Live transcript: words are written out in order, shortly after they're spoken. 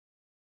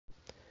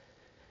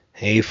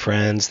Hey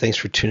friends, thanks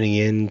for tuning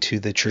in to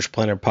the Church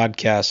Planner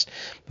Podcast.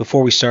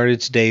 Before we started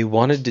today,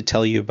 wanted to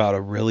tell you about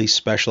a really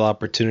special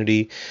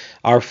opportunity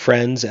our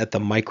friends at the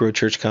Micro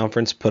Church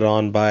Conference put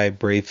on by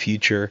Brave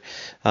Future,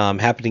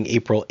 happening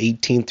April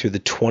 18th through the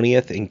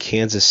 20th in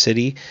Kansas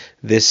City.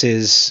 This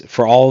is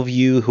for all of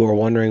you who are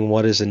wondering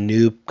what is a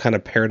new kind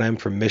of paradigm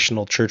for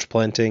missional church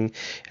planting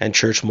and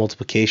church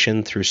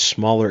multiplication through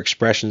smaller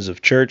expressions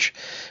of church,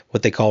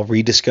 what they call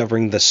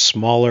rediscovering the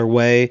smaller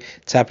way.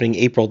 It's happening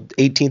April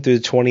 18th through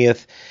the 20th.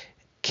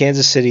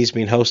 Kansas City is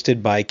being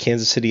hosted by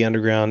Kansas City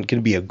Underground. Going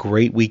to be a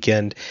great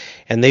weekend.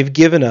 And they've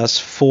given us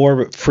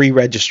 4 free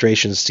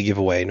registrations to give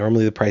away.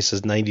 Normally the price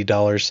is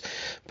 $90,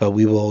 but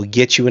we will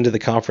get you into the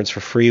conference for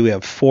free. We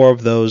have 4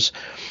 of those.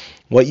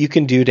 What you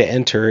can do to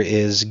enter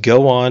is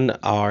go on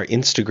our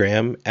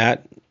Instagram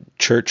at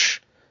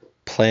Church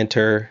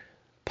Planter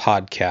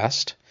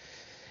Podcast.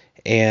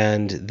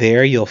 And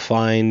there you'll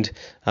find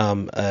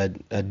a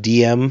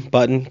DM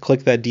button.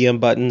 Click that DM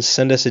button.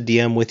 Send us a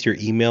DM with your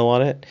email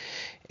on it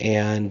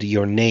and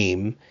your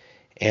name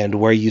and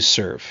where you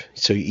serve.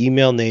 So you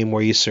email, name,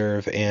 where you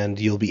serve, and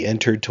you'll be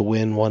entered to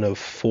win one of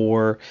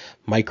 4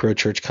 Micro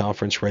Church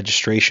Conference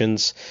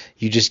registrations.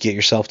 You just get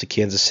yourself to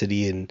Kansas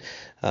City and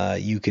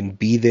you can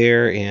be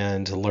there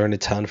and learn a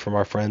ton from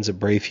our friends at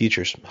Brave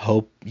Futures.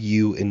 Hope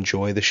you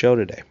enjoy the show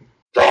today.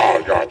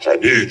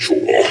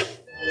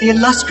 The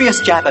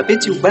illustrious Jabba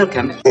bids you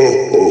welcome.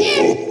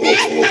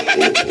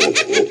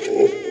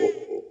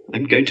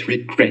 I'm going to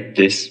regret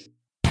this.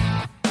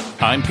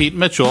 I'm Pete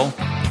Mitchell.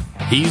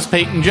 He's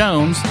Peyton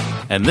Jones.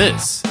 And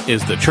this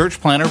is the Church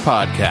Planner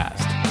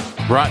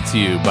Podcast, brought to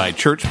you by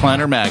Church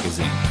Planner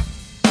Magazine.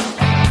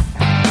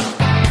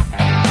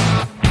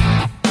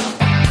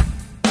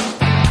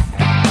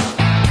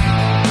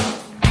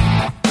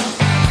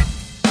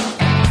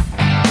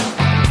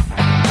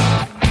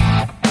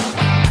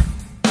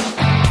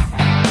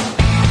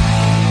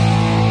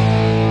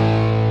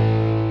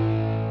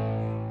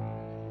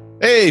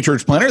 Hey,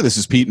 Church Planner, this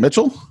is Pete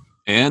Mitchell.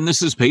 And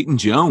this is Peyton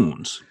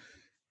Jones.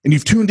 And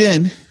you've tuned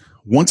in,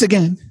 once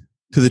again,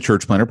 to the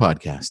Church Planner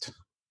Podcast.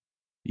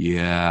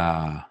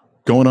 Yeah.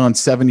 Going on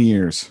 7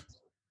 years.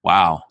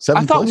 Wow.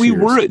 I thought we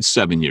were at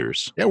 7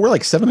 years. Yeah, we're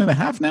like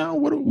 7.5 now.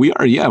 We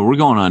are, yeah, we're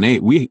going on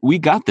 8. We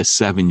got the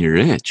 7-year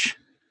itch.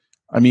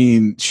 I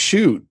mean,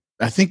 shoot.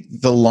 I think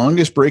the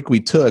longest break we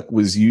took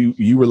was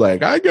you were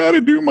like, I got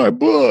to do my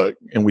book.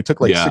 And we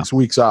took like 6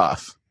 weeks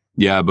off.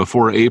 Yeah,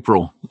 before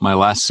April, my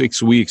last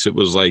 6 weeks, it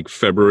was like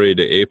February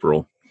to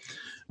April.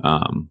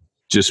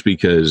 Just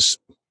because,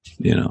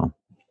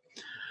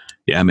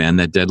 yeah, man,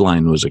 that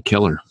deadline was a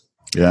killer.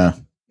 Yeah.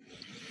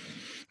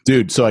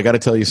 Dude, so I got to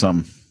tell you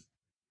something.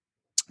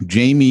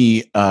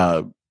 Jamie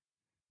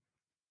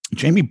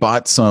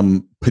bought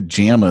some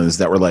pajamas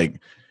that were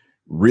like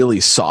really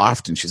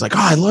soft. And she's like,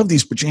 oh, I love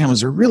these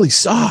pajamas. They're really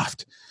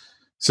soft.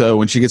 So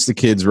when she gets the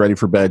kids ready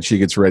for bed, she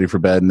gets ready for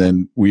bed. And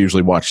then we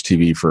usually watch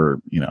TV for,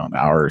 an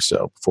hour or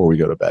so before we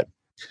go to bed.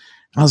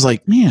 And I was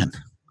like, man,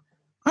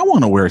 I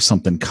want to wear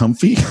something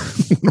comfy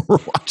when we're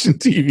watching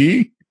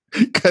TV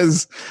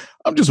because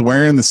I'm just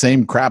wearing the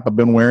same crap I've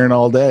been wearing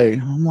all day.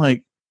 I'm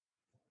like,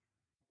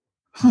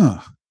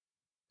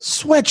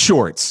 sweat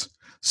shorts.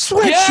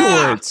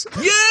 Yeah!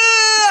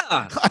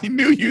 I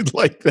knew you'd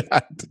like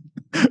that.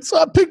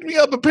 So I picked me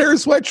up a pair of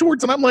sweat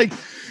shorts and I'm like,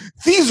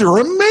 these are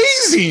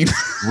amazing.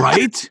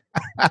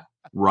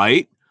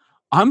 Right.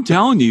 I'm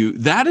telling you,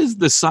 that is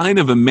the sign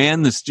of a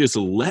man that's just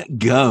let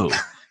go.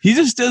 He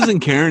just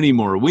doesn't care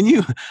anymore.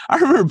 I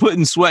remember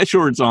putting sweat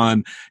shorts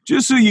on,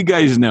 just so you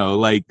guys know,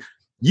 like,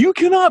 you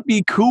cannot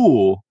be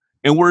cool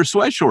and wear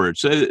sweat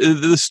shorts.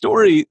 The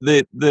story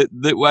that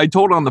I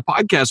told on the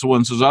podcast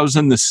once was I was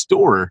in the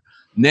store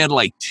and they had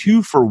like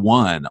 2 for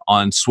 $1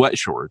 on sweat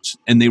shorts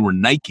and they were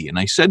Nike. And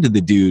I said to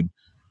the dude,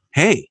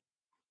 hey,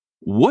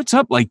 what's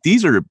up? Like,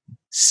 these are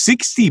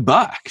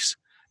 $60.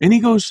 And he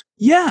goes,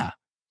 yeah,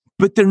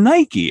 but they're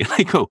Nike. And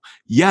I go,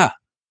 yeah,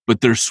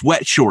 but they're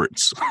sweat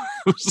shorts. I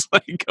was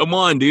like, come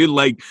on, dude.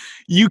 Like,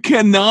 you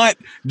cannot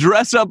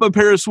dress up a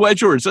pair of sweat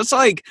shorts. That's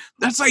like,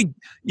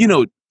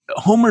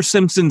 Homer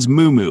Simpson's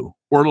muumuu,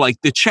 or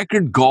like the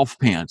checkered golf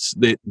pants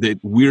that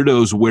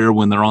weirdos wear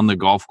when they're on the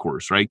golf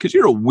course, right? Because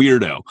you're a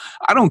weirdo.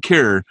 I don't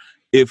care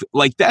if,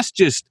 like, that's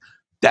just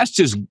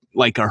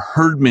like a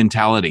herd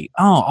mentality.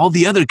 Oh, all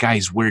the other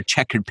guys wear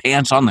checkered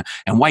pants and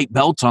white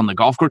belts on the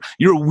golf course.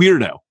 You're a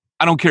weirdo.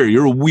 I don't care.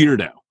 You're a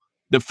weirdo.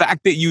 The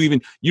fact that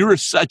you're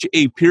such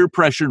a peer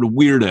pressured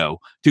weirdo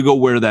to go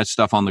wear that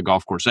stuff on the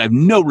golf course. I have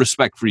no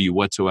respect for you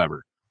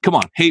whatsoever. Come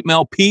on, hate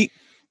mail, Pete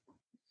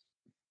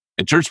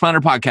at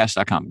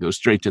churchplannerpodcast.com. Go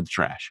straight to the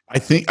trash. I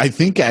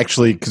think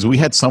actually, because we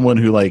had someone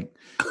who like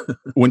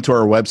went to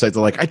our website.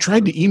 They're like, I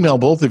tried to email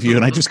both of you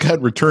and I just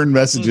got return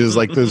messages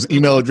like those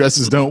email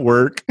addresses don't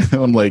work. And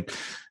I'm like,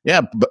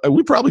 yeah, but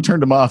we probably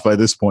turned them off by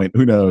this point.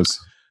 Who knows?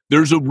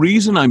 There's a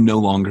reason I'm no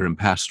longer in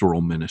pastoral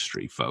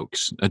ministry,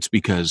 folks. That's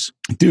because,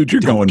 dude, you're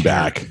going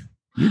back.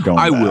 You're going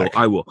back.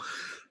 I will.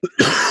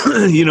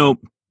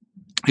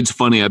 It's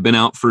funny. I've been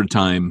out for a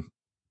time.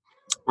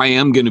 I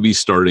am going to be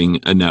starting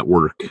a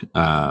network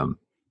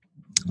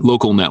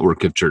local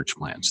network of church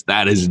plants.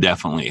 That is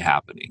definitely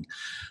happening.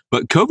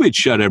 But COVID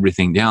shut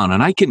everything down.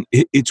 And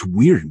it's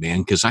weird,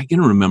 man, because I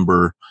can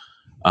remember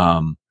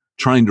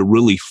trying to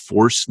really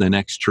force the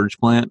next church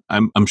plant.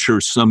 I'm sure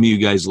some of you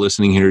guys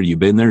listening here, you've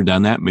been there,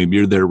 done that. Maybe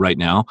you're there right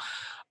now.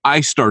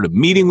 I started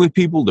meeting with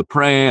people to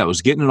pray. I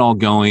was getting it all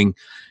going.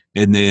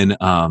 And then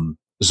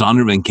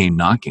Zondervan came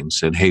knocking and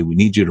said, hey, we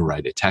need you to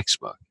write a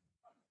textbook.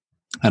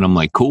 And I'm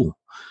like, cool.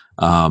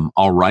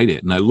 I'll write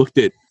it. And I looked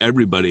at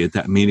everybody at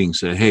that meeting and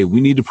said, hey, we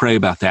need to pray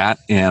about that.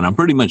 And I'm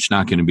pretty much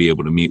not going to be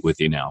able to meet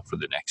with you now for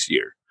the next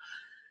year.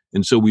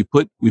 And so we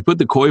put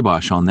the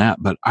kibosh on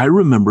that. But I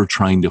remember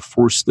trying to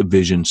force the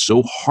vision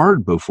so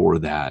hard before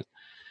that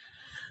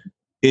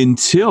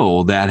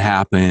until that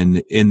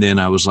happened. And then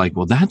I was like,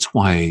 well, that's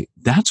why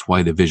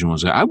the vision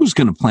was, I was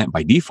going to plant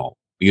by default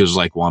because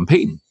like, well, I'm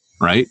Peyton,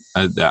 right?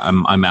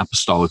 I'm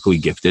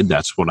apostolically gifted.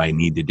 That's what I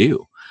need to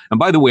do. And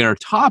by the way, our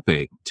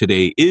topic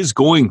today is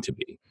going to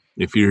be,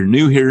 if you're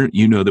new here,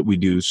 you know that we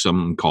do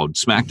something called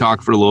Smack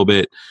Talk for a little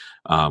bit.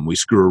 We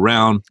screw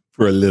around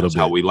for a little That's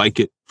bit. how we like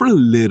it, for a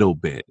little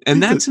bit.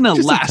 And that's an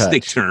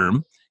elastic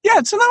term. Yeah,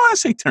 it's an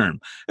elastic term.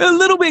 A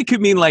little bit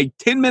could mean like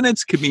 10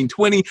 minutes, could mean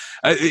 20.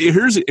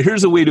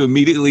 Here's a way to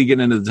immediately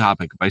get into the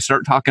topic. If I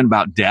start talking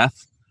about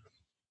death,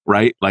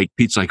 right? Like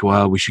Pete's like,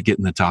 well, we should get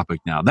in the topic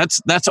now.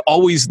 That's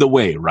always the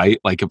way, right?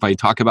 Like if I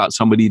talk about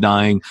somebody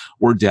dying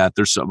or death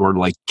or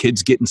like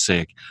kids getting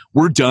sick,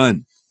 we're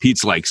done.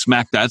 Pete's like,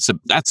 that's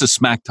a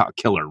smack talk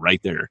killer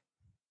right there.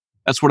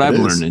 That's what I've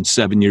learned in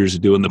 7 years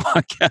of doing the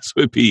podcast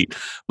with Pete.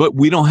 But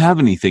we don't have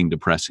anything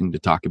depressing to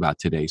talk about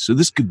today. So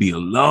this could be a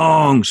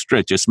long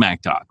stretch of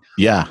smack talk.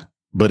 Yeah,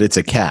 but it's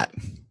a cat.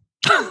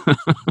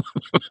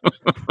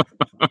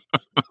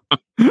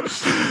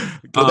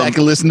 Go back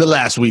and listen to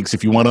last week's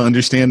if you want to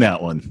understand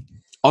that one.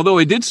 Although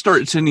I did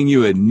start sending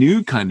you a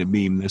new kind of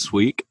meme this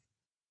week.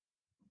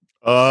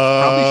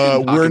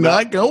 We're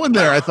not going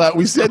there. I thought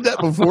we said that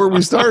before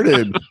we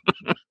started.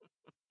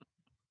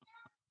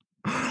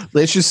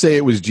 Let's just say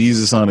it was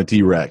Jesus on a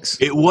T-Rex.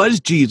 It was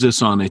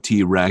Jesus on a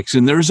T-Rex,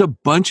 and there's a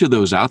bunch of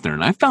those out there,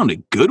 and I found a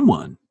good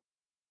one.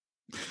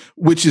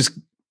 Which is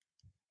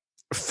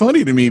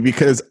funny to me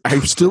because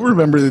I still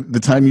remember the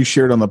time you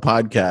shared on the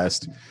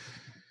podcast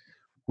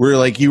where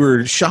like you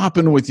were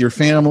shopping with your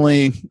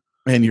family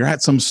and you're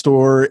at some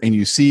store and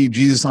you see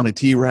Jesus on a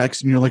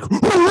T-Rex and you're like,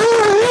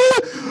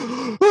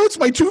 oh, it's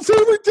my two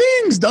favorite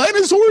things,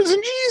 dinosaurs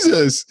and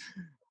Jesus.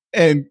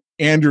 And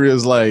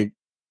Andrea's like,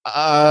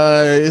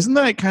 isn't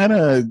that kind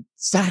of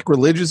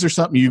sacrilegious or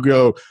something? You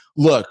go,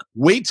 look,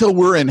 wait till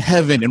we're in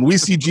heaven and we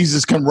see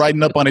Jesus come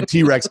riding up on a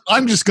T-Rex.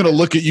 I'm just going to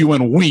look at you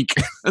and wink.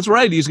 That's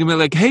right. He's going to be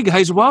like, hey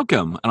guys,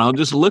 welcome. And I'll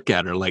just look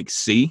at her like,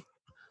 see,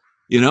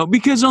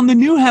 because on the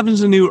new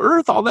heavens and new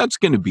earth, all that's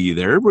going to be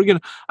there.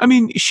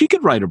 She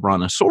could ride a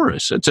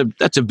brontosaurus.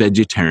 That's a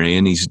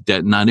vegetarian. He's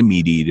not a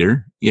meat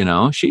eater.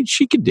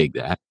 She could dig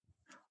that.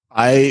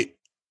 I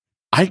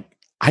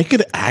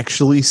could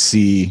actually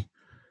see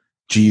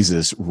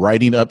Jesus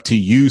riding up to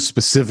you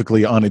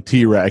specifically on a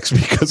T-Rex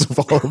because of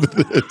all of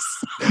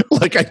this.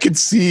 Like I could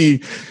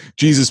see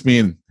Jesus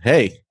being,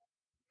 hey,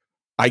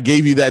 I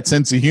gave you that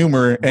sense of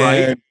humor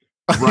and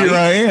here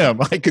I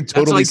am. I could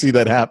totally see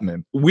that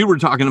happening. We were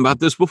talking about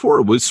this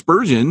before with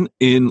Spurgeon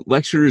in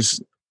lectures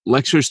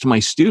to my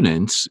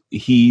students.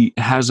 He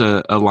has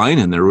a line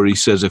in there where he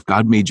says, if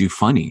God made you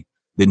funny,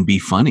 then be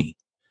funny.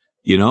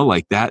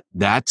 Like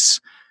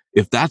that's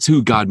if that's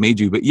who God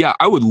made you. But yeah,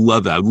 I would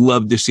love that. I'd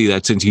love to see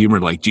that sense of humor.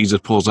 Like Jesus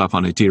pulls off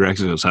on a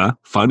T-Rex and goes, huh?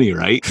 Funny,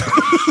 right?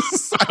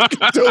 I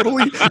could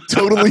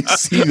totally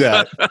see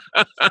that.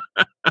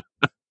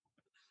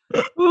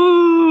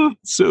 Oh,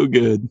 so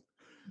good.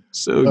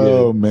 So good.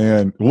 Oh,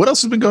 man. What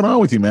else has been going on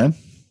with you, man?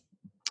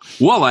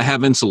 Well, I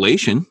have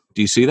insulation.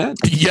 Do you see that?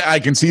 Yeah, I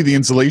can see the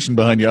insulation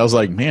behind you. I was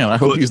like, man, I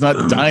hope he's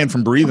not dying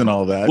from breathing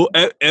all that. Well,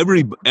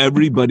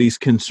 everybody's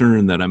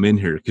concerned that I'm in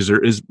here because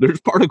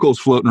there's particles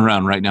floating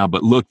around right now.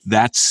 But look,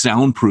 that's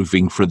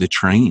soundproofing for the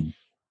train.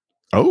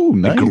 Oh,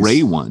 nice. The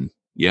gray one.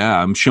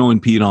 Yeah, I'm showing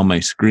Pete on my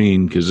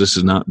screen because this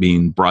is not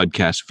being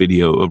broadcast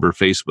video over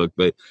Facebook.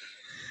 But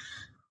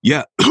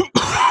yeah,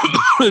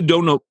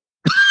 don't know.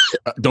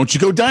 Don't you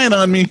go dying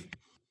on me.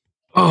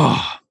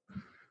 Oh,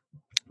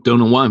 don't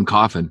know why I'm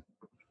coughing.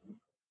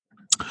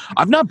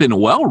 I've not been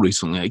well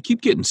recently. I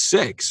keep getting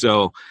sick.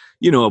 So,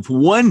 if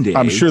one day...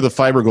 I'm sure the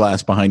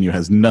fiberglass behind you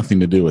has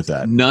nothing to do with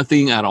that.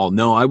 Nothing at all.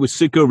 No, I was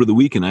sick over the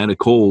weekend. I had a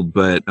cold,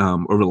 but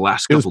over the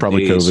last couple of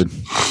days... It was probably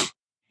COVID.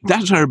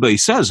 That's what everybody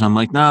says. I'm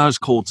like, no, it's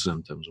cold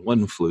symptoms. It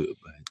wasn't flu.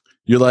 But.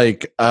 You're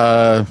like,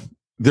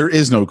 there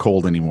is no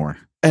cold anymore.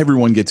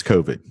 Everyone gets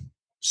COVID.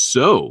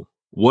 So...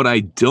 what I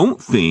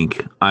don't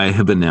think I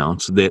have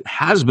announced that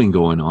has been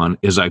going on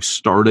is I've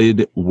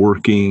started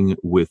working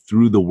with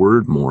Through the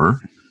Word more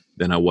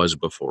than I was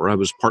before. I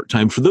was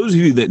part-time. For those of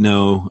you that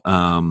know,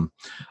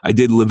 I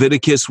did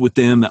Leviticus with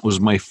them. That was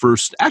my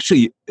first,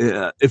 actually,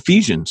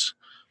 Ephesians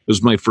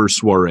was my first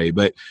soiree.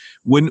 But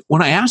when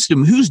I asked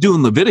them, who's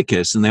doing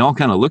Leviticus? And they all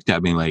kind of looked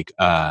at me like,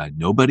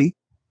 nobody.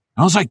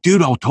 I was like,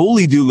 dude, I'll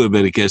totally do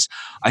Leviticus.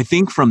 I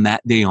think from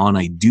that day on,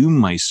 I doomed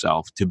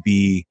myself to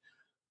be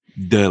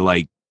the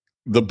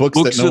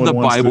books that no of one the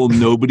wants Bible to,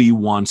 nobody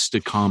wants to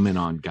comment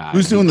on, guys.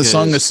 Who's doing the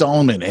Song of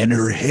Solomon? And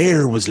her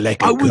hair was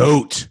like a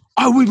goat.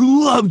 I would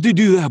love to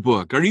do that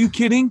book. Are you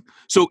kidding?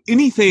 So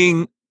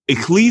anything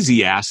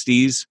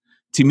Ecclesiastes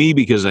to me,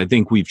 because I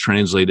think we've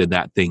translated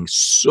that thing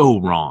so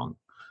wrong.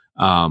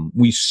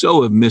 We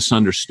so have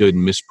misunderstood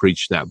and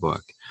mispreached that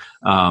book.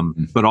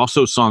 But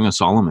also Song of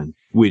Solomon,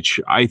 which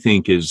I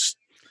think is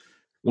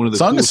one of the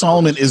Song of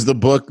Solomon books. is the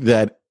book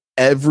that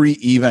every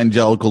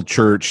evangelical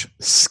church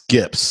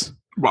skips.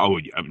 Oh,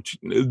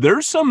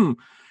 there's some.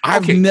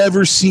 I've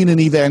never seen an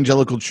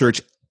evangelical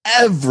church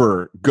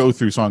ever go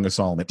through Song of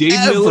Solomon. Dave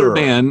Miller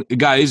Band,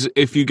 guys,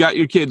 if you got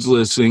your kids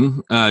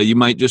listening, you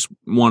might just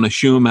want to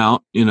shoo them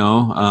out,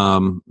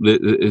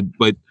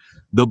 but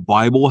the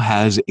Bible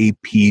has a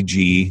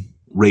PG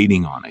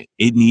rating on it.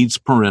 It needs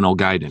parental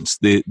guidance.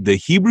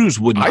 The Hebrews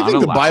would not I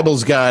think the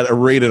Bible's got a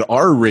rated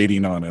R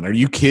rating on it. Are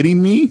you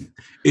kidding me?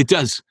 It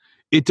does.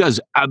 It does.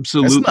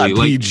 Absolutely. That's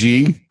not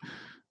PG.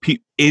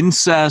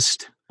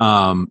 Incest,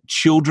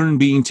 children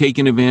being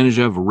taken advantage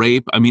of,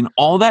 rape. I mean,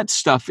 all that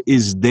stuff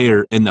is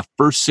there in the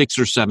first 6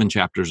 or 7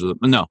 chapters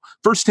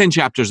first 10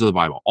 chapters of the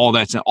Bible. All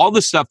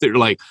the stuff that you're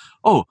like,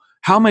 oh,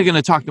 how am I going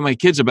to talk to my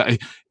kids about?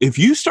 If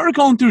you start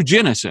going through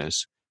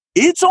Genesis,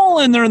 it's all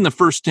in there in the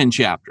first 10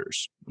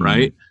 chapters,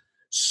 right?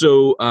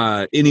 So,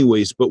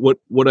 anyways, but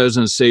what I was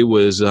going to say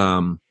was,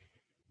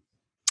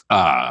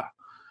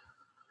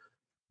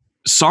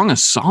 Song of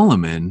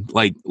Solomon,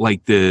 I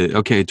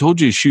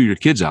told you to shoot your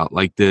kids out,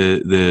 like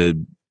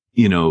the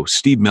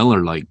Steve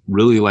Miller, like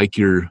really like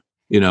your,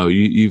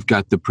 you've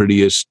got the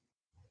prettiest,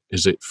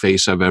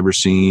 face I've ever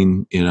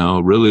seen,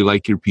 really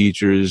like your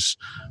peaches,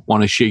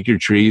 want to shake your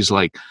trees.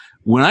 Like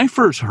when I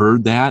first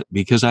heard that,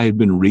 because I had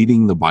been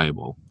reading the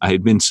Bible, I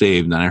had been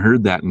saved, and I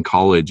heard that in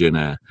college in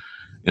a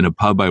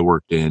pub I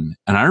worked in.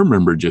 And I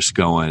remember just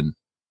going,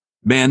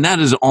 man, that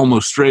is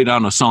almost straight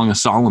out of Song of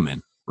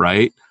Solomon,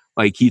 right?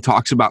 Like he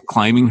talks about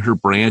climbing her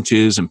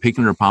branches and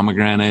picking her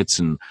pomegranates.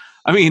 And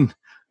I mean,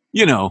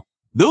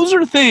 those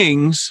are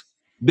things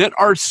that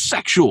are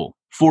sexual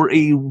for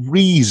a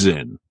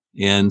reason.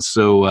 And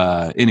so,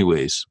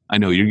 anyways, I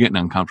know you're getting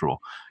uncomfortable.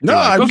 No,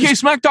 like, okay,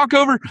 smack talk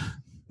over.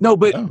 No,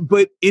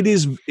 but it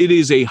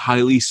is a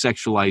highly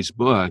sexualized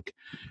book.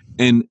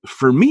 And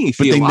for me,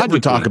 but they never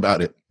talk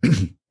about it.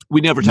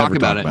 We never talk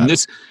about it.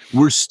 And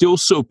we're still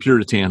so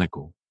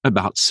puritanical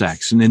about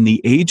sex. And in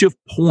the age of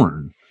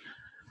porn,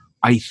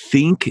 I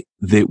think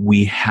that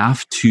we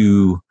have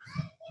to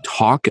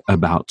talk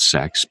about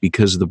sex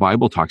because the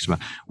Bible talks about,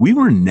 we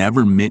were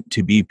never meant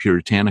to be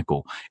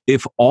puritanical.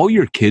 If all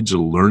your kids are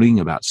learning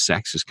about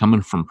sex is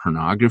coming from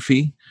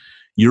pornography,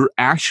 you're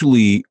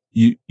actually,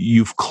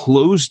 you've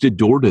closed a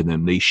door to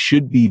them. They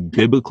should be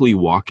biblically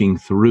walking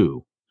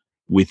through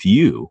with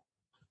you.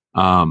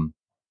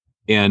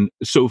 And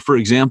so, for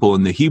example,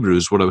 in the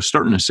Hebrews, what I was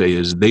starting to say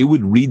is they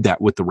would read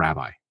that with the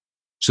rabbi.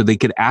 So they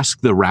could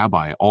ask the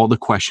rabbi all the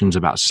questions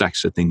about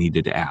sex that they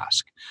needed to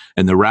ask.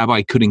 And the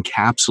rabbi could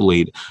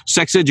encapsulate,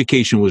 sex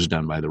education was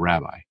done by the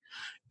rabbi.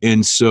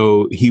 And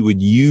so he would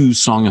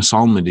use Song of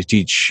Solomon to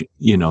teach,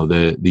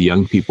 the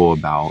young people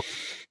about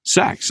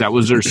sex. That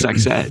was their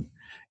sex ed.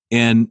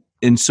 And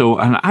so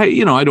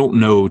I don't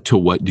know to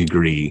what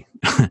degree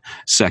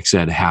sex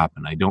ed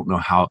happened. I don't know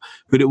how,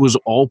 but it was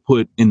all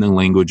put in the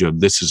language of,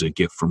 this is a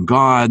gift from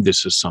God.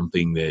 This is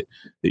something that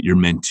you're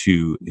meant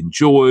to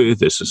enjoy.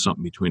 This is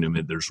something between them.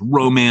 There's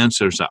romance.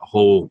 There's that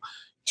whole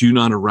do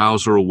not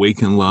arouse or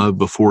awaken love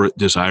before it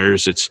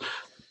desires. It's,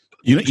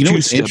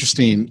 what's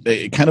interesting,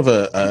 kind of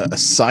a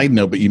side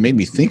note, but you made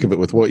me think of it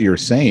with what you were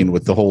saying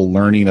with the whole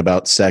learning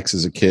about sex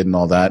as a kid and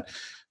all that.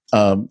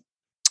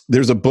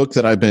 There's a book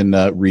that I've been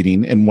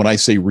reading, and when I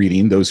say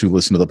reading, those who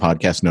listen to the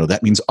podcast know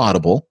that means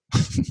Audible.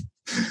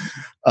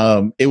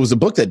 It was a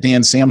book that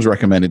Dan Sams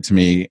recommended to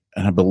me,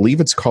 and I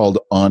believe it's called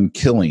On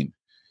Killing.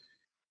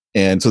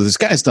 And so this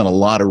guy's done a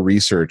lot of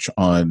research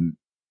on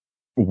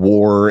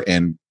war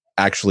and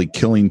actually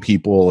killing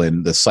people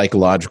and the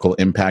psychological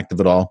impact of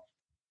it all.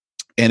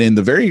 And in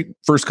the very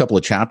first couple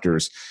of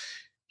chapters,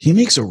 he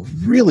makes a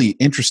really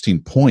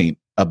interesting point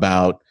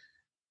about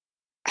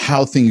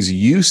how things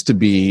used to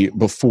be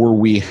before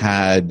we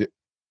had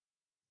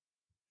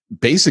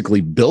basically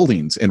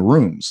buildings and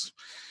rooms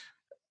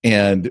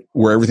and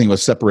where everything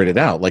was separated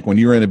out. Like when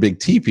you were in a big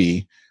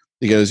teepee,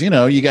 he goes,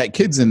 you got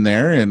kids in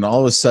there and all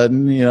of a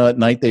sudden, at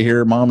night they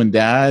hear mom and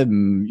dad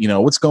and,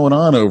 what's going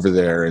on over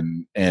there.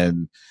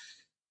 And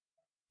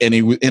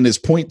his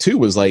point too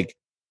was like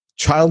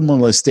child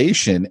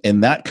molestation in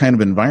that kind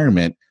of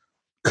environment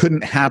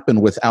couldn't happen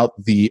without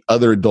the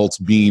other adults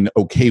being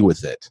okay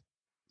with it.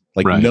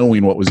 Like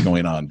knowing what was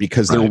going on,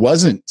 because there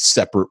wasn't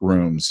separate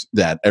rooms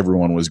that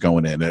everyone was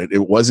going in.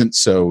 It wasn't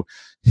so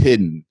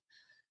hidden.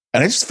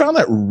 And I just found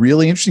that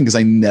really interesting because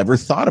I never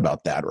thought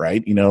about that,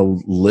 right?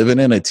 Living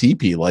in a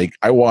teepee. Like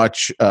I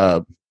watch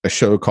a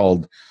show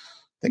called,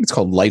 I think it's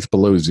called Life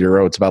Below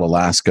Zero. It's about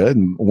Alaska.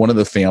 And one of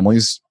the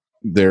families,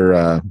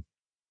 their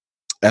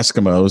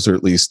Eskimos, or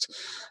at least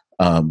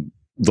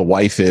the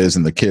wife is,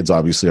 and the kids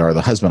obviously are.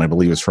 The husband, I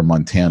believe, is from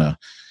Montana,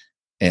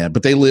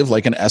 but they live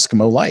like an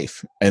Eskimo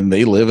life, and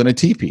they live in a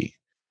teepee.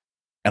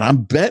 And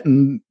I'm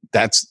betting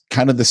that's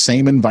kind of the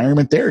same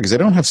environment there, because they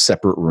don't have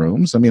separate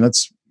rooms. I mean,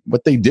 that's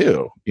what they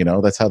do.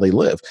 That's how they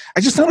live. I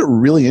just found it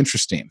really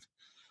interesting.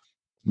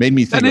 Made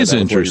me think that is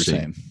about interesting.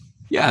 What you're saying.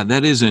 Yeah,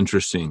 that is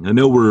interesting. I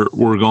know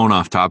we're going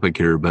off topic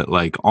here, but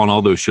like on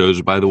all those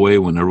shows, by the way,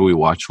 whenever we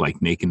watch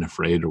like Naked and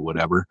Afraid or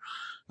whatever,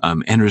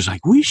 Andrew's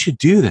like, we should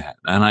do that.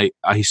 And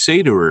I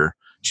say to her,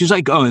 she's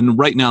like, oh, and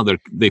right now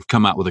they've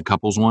come out with a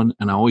couples one.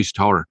 And I always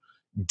tell her,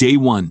 day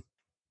 1,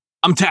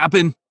 I'm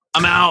tapping,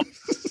 I'm out.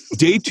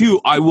 Day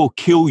 2, I will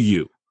kill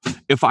you.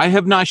 If I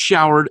have not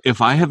showered,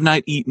 if I have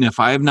not eaten, if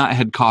I have not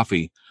had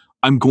coffee,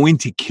 I'm going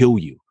to kill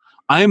you.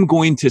 I am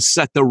going to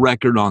set the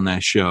record on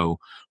that show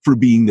for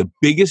being the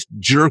biggest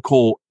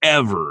jerkhole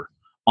ever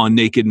on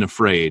Naked and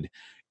Afraid.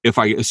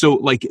 So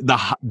like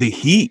the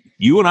heat,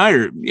 you and I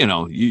are,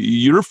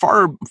 you're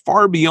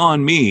far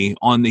beyond me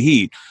on the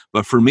heat.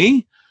 But for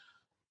me,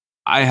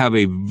 I have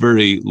a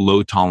very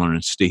low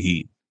tolerance to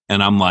heat.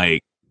 And I'm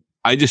like,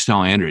 I just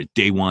tell Andrew,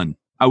 day 1,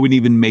 I wouldn't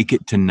even make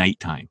it to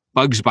nighttime.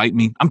 Bugs bite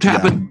me. I'm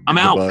tapping. I'm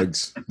out.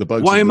 The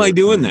bugs. Why am I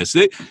doing this?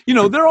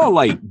 They're all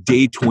like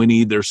day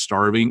 20. They're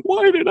starving.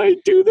 Why did I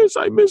do this?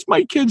 I miss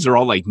my kids. They're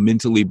all like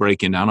mentally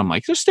breaking down. I'm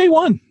like, just day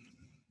 1.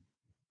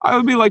 I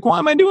would be like, why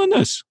am I doing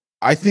this?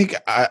 I think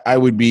I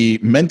would be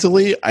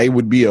mentally, I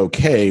would be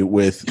okay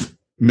with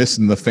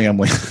missing the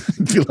family.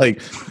 Be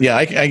like, yeah,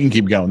 I can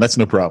keep going. That's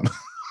no problem.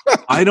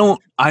 I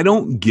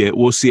don't get,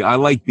 well, see, I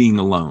like being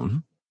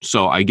alone.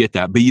 So I get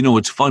that. But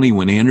it's funny,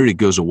 when Andrea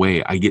goes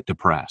away, I get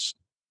depressed.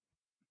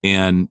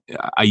 And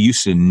I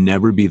used to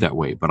never be that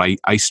way, but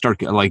I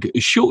start like,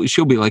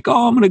 she'll be like,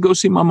 oh, I'm going to go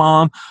see my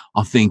mom.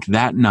 I'll think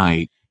that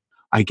night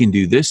I can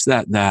do this,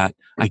 that,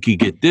 I could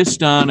get this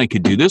done. I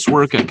could do this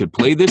work. I could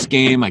play this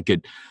game.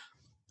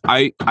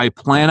 I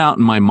plan out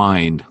in my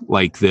mind,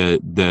 like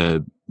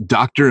the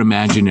Dr.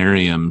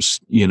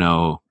 Imaginarium's,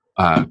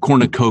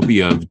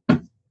 cornucopia of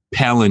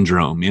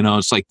palindrome,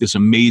 it's like this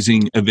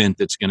amazing event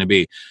that's going to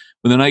be.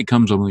 When the night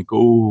comes, I'm like,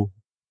 oh,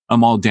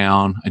 I'm all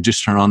down. I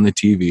just turn on the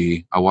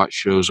TV. I watch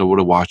shows I would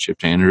have watched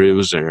if Andrea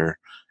was there.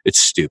 It's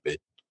stupid.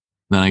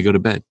 Then I go to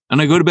bed.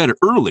 And I go to bed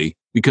early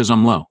because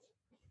I'm low.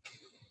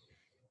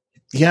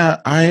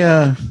 Yeah,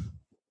 I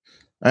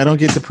don't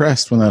get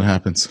depressed when that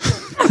happens.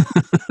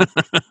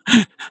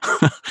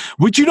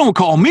 Which you don't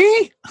call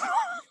me?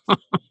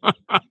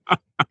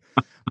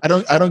 I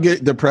don't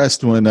get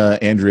depressed when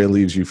Andrea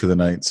leaves you for the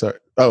night. Sorry.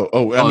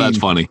 That's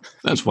funny.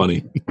 That's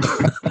funny.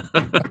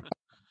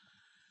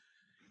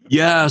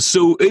 Yeah.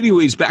 So,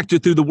 anyways, back to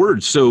Through the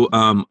Word. So,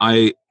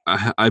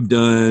 I've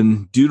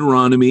done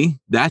Deuteronomy.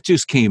 That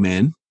just came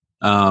in.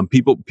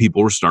 People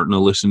were starting to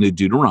listen to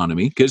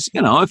Deuteronomy because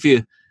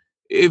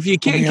if you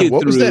can't get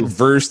what through. Was that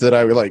verse that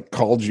I like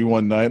called you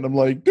one night? And I'm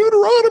like,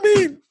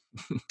 Deuteronomy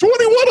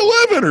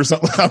 21:11 or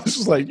something. I was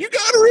just like, you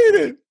got to read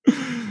it.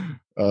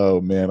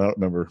 Oh man, I don't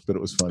remember, but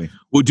it was funny.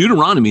 Well,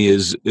 Deuteronomy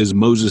is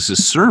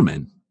Moses'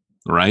 sermon,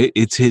 right?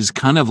 It's his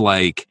kind of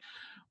like,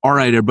 all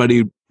right,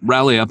 everybody,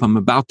 rally up, I'm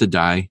about to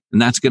die.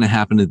 And that's going to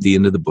happen at the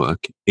end of the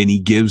book. And he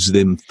gives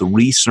them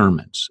 3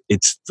 sermons.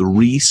 It's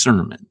 3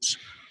 sermons,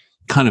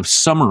 kind of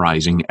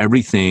summarizing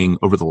everything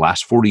over the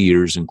last 40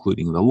 years,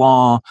 including the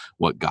law,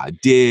 what God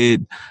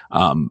did.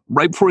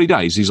 Right before he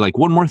dies, he's like,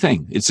 one more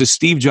thing. It's a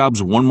Steve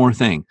Jobs, one more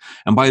thing.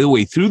 And by the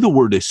way, Through the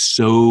Word is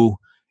so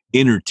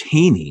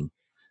entertaining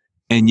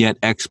and yet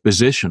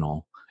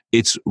expositional.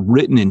 It's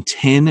written in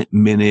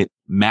 10-minute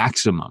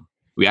maximum.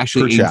 We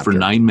actually aim for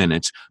 9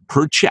 minutes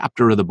per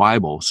chapter of the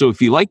Bible. So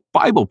if you like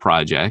Bible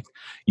Project,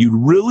 you'd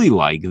really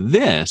like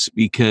this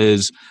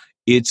because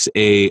it's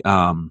a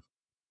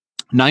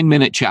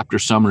 9-minute chapter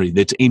summary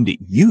that's aimed at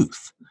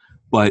youth,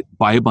 but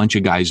by a bunch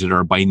of guys that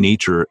are by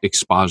nature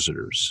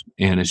expositors.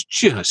 And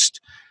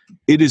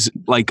it is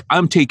like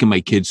I'm taking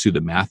my kids through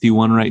the Matthew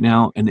one right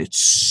now, and it's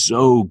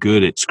so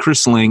good. It's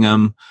Chris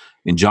Langham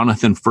and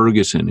Jonathan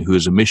Ferguson, who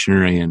is a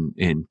missionary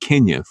in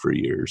Kenya for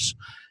years.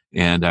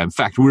 And in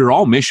fact, we were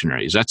all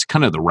missionaries. That's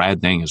kind of the rad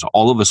thing is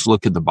all of us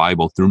look at the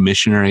Bible through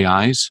missionary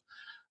eyes.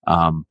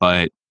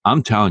 But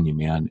I'm telling you,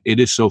 man, it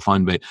is so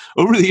fun. But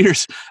over the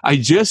years, I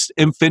just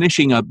am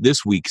finishing up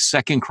this week,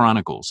 2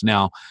 Chronicles.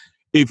 Now,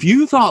 if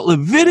you thought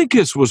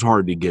Leviticus was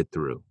hard to get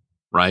through,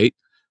 right?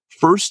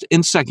 1st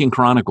and 2nd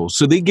Chronicles.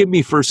 So they give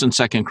me 1st and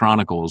 2nd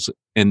Chronicles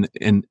and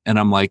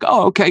I'm like,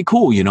 oh, okay,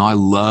 cool. I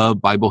love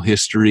Bible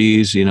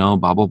histories, blah,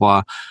 blah,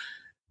 blah.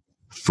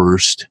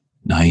 First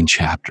 9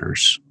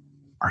 chapters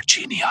are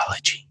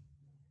genealogy.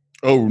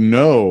 Oh,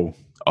 no.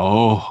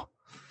 Oh,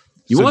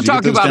 you want to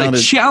talk about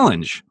a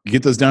challenge? You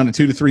get those down to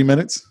 2 to 3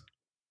 minutes?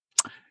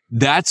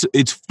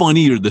 It's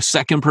funny. You're the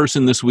second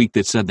person this week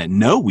that said that.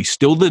 No, we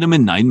still did them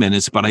in 9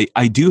 minutes, but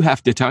I do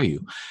have to tell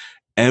you,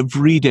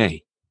 every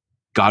day,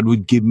 God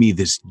would give me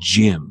this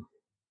gem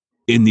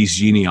in these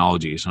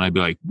genealogies. And I'd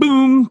be like,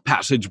 boom,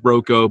 passage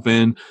broke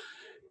open.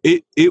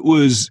 It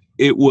was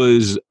it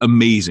was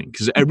amazing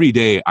because every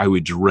day I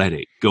would dread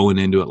it going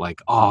into it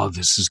like, oh,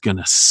 this is going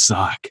to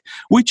suck,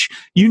 which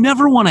you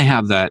never want to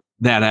have that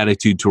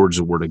attitude towards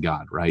the word of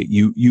God, right?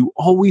 You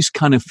always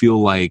kind of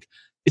feel like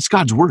it's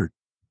God's word.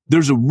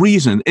 There's a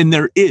reason, and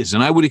there is,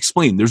 and I would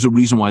explain, there's a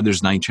reason why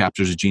there's 9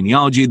 chapters of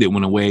genealogy. They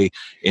went away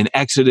in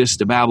Exodus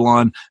to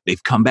Babylon.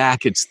 They've come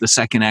back. It's the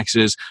second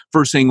Exodus.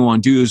 First thing they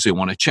want to do is they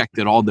want to check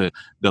that all the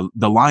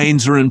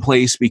lines are in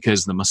place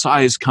because the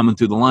Messiah is coming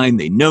through the line.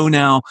 They know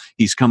now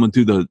he's coming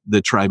through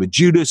the tribe of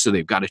Judah, so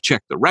they've got to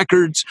check the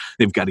records.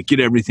 They've got to get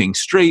everything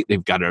straight.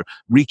 They've got to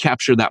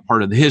recapture that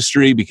part of the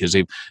history because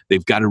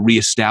they've got to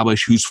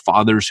reestablish whose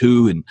father's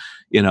who, and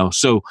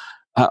so.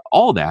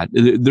 All that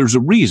there's a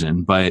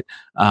reason, but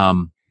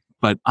I'm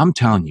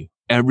telling you,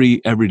 every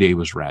day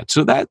was rad.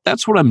 So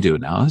that's what I'm doing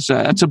now.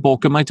 That's a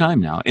bulk of my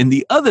time now. And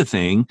the other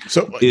thing,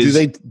 do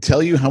they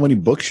tell you how many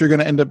books you're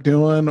going to end up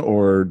doing,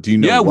 or do you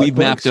know? Yeah, we've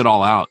mapped it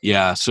all out.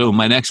 Yeah. So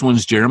my next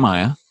one's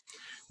Jeremiah,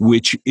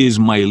 which is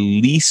my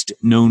least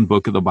known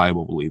book of the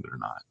Bible, believe it or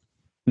not.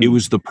 It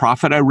was the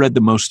prophet I read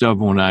the most of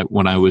when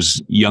I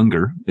was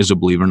younger as a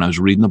believer, and I was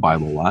reading the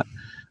Bible a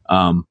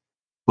lot.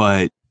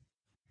 But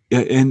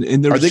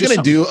And are they going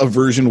to do a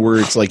version where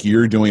it's like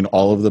you're doing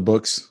all of the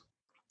books?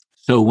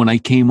 So when I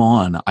came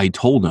on, I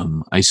told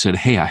them, I said,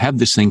 hey, I have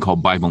this thing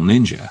called Bible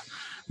Ninja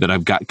that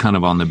I've got kind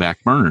of on the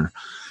back burner.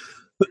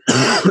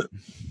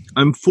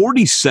 I'm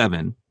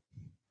 47.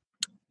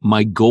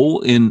 My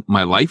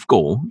life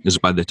goal is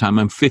by the time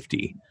I'm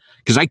 50,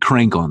 because I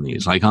crank on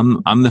these. Like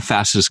I'm the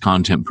fastest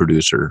content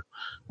producer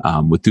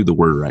with Through the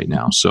Word right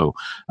now. So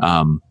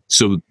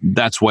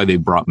that's why they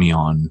brought me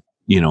on.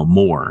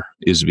 More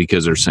is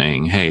because they're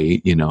saying,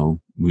 hey,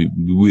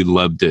 we'd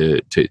love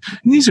to, and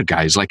these are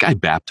guys like I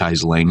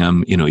baptized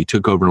Langham, he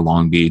took over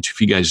Long Beach.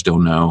 If you guys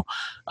don't know,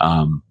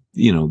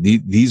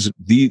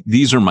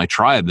 these are my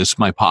tribe. This is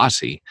my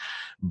posse.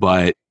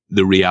 But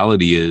the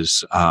reality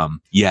is,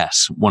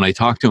 yes, when I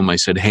talked to them, I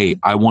said, hey,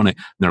 I want to,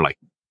 they're like,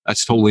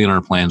 that's totally in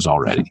our plans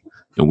already.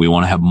 And we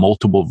want to have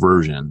multiple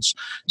versions.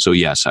 So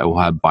yes, I will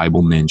have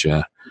Bible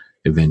Ninja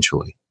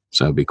eventually.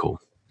 So that'd be cool.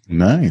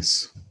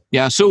 Nice.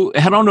 Yeah, so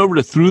head on over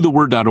to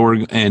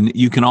throughtheword.org, and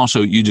you can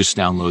also, you just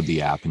download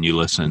the app and you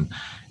listen.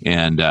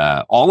 And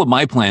all of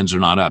my plans are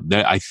not up.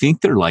 I think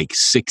they're like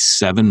 6,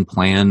 7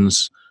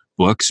 plans,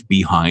 books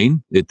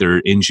behind that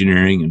they're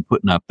engineering and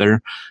putting up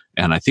there.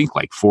 And I think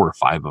like 4 or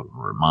 5 of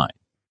them are mine.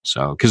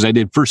 So, because I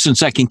did 1st and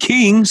 2nd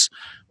Kings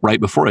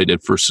right before I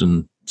did 1st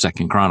and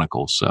 2nd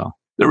Chronicles. So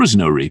there was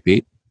no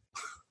repeat.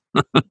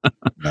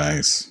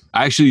 Nice.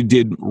 I actually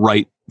did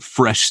write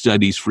fresh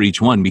studies for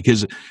each one,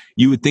 because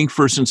you would think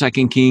 1st and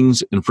 2nd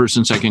Kings and 1st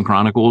and 2nd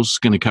Chronicles is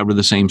going to cover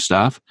the same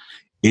stuff.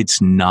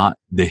 It's not.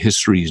 The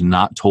history is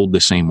not told the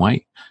same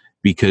way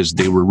because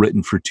they were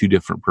written for 2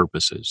 different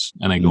purposes.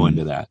 And I go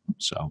into that.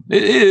 So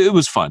it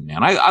was fun,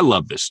 man. I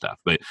love this stuff.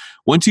 But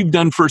once you've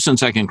done 1st and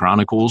 2nd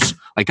Chronicles,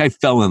 like I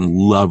fell in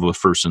love with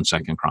 1st and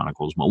 2nd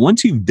Chronicles. But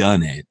once you've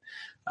done it,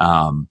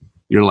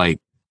 you're like,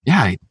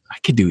 yeah, I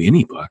could do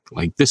any book.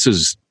 Like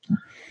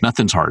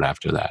nothing's hard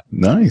after that.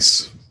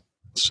 Nice.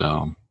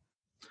 So,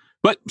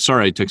 but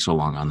sorry I took so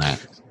long on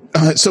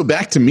that. So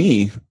back to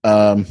me.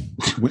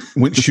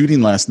 Went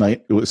shooting last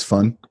night. It was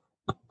fun.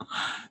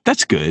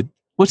 That's good.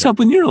 What's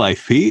up in your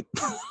life, Pete?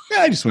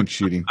 Yeah, I just went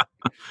shooting.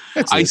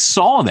 I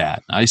saw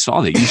that.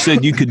 You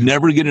said you could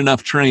never get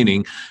enough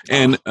training.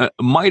 And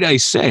might I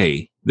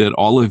say that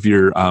all of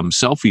your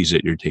selfies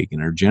that you're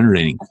taking are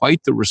generating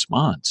quite the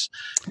response,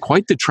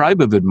 quite the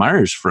tribe of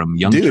admirers from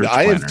young church planners.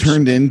 I have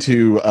turned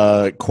into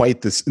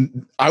quite this.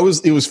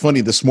 It was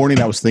funny. This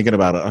morning I was thinking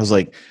about it. I was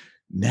like,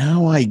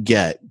 now I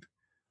get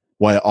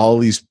why all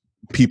these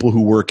people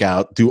who work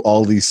out do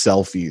all these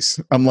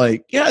selfies. I'm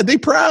like, yeah, they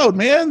proud,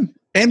 man.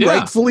 And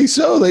rightfully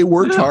so. They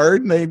worked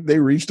hard and they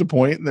reached a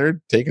point and they're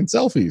taking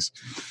selfies.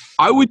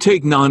 I would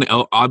take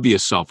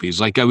non-obvious selfies.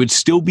 Like I would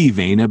still be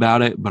vain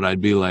about it, but I'd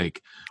be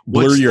like,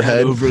 blur your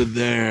head over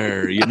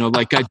there.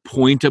 Like I'd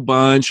point a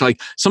bunch. Like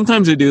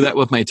sometimes I do that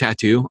with my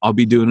tattoo. I'll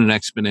be doing an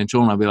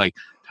exponential and I'll be like,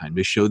 time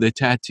to show the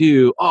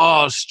tattoo.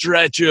 Oh,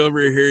 stretch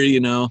over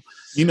here,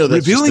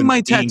 that's revealing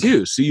my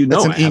tattoo. So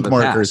that's an ink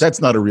marker.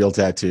 That's not a real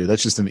tattoo.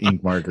 That's just an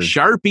ink marker.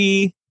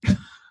 Sharpie.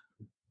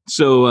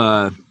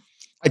 So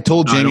I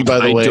told Jamie, by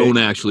the way, I don't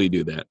actually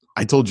do that.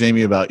 I told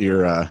Jamie about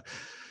your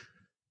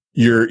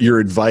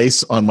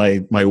advice on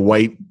my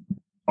white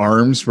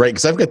arms, right?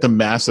 Because I've got the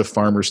massive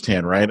farmer's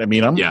tan, right? I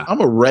mean,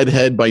 I'm a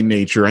redhead by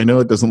nature. I know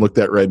it doesn't look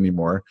that red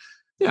anymore.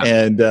 Yeah.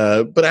 And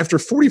but after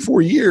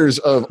 44 years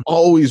of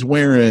always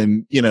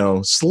wearing,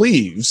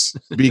 sleeves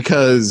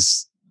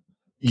because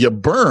you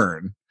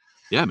burn.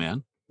 Yeah,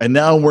 man. And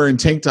now I'm wearing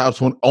tank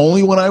tops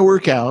only when I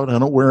work out. I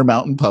don't wear them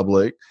out in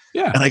public.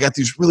 Yeah. And I got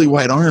these really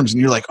white arms,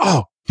 and you're like,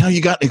 oh, now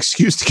you got an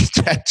excuse to get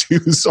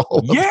tattoos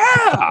all over.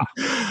 Yeah.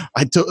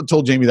 I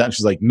told Jamie that, and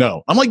she's like,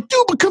 no. I'm like,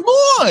 dude, but come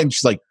on.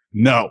 She's like,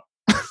 no.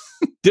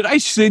 Did I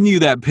send you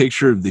that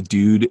picture of the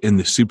dude in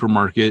the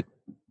supermarket?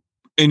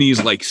 And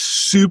he's like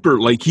super,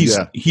 like he's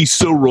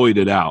so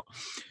roided out.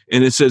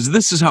 And it says,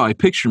 this is how I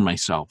picture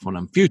myself when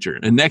I'm future.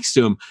 And next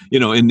to him,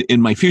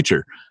 in my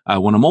future,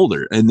 when I'm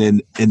older. And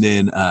then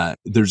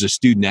there's a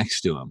dude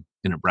next to him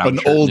in a brown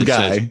shirt. An old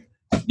guy.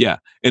 Yeah.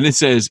 And it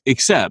says,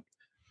 except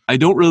I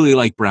don't really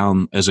like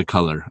brown as a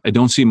color. I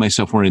don't see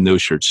myself wearing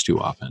those shirts too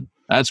often.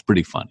 That's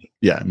pretty funny.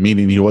 Yeah.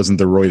 Meaning he wasn't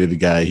the roided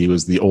guy. He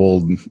was the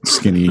old,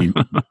 skinny,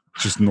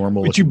 just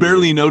normal. But you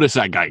barely notice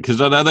that guy, because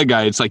that other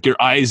guy, it's like your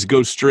eyes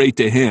go straight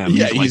to him.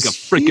 Yeah, he's like a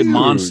freaking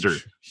monster.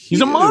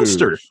 He's a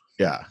monster.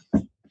 Yeah.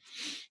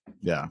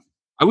 Yeah.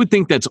 I would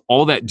think that's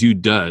all that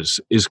dude does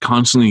is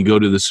constantly go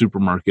to the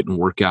supermarket and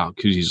work out,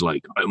 because he's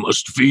like, I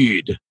must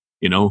feed,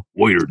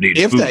 warrior needs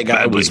if food that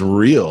guy badly. was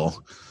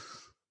real,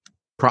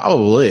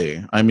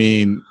 probably. I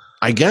mean,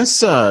 I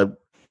guess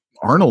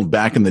Arnold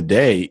back in the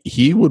day,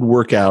 he would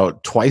work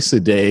out twice a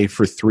day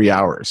for 3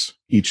 hours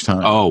each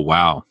time. Oh,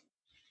 wow.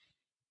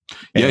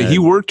 Yeah, And- he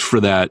worked for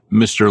that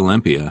Mr.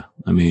 Olympia.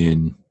 I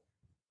mean,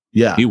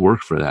 yeah. he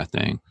worked for that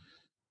thing.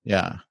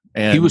 Yeah.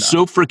 And He was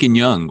so freaking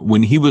young.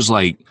 When he was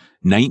like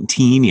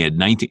 19, he had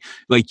 19.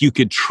 Like, you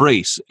could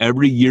trace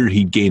every year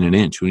he'd gain an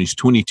inch. When he's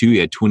 22, he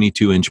had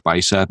 22-inch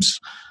biceps.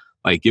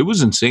 Like, it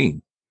was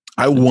insane.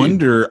 I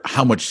wonder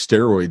how much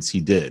steroids he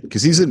did,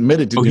 because he's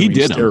admitted to doing He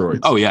did steroids.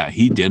 them. Oh, yeah,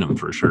 he did them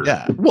for sure.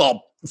 Yeah.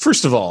 Well,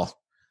 first of all,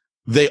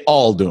 they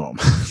all do them.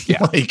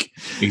 Yeah. Like,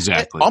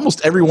 Exactly.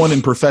 almost everyone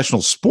in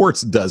professional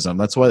sports does them.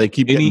 That's why they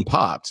keep getting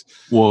popped.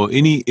 Well,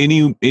 any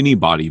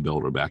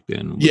bodybuilder back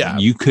then, Yeah.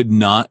 you could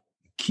not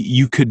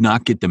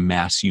get the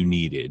mass you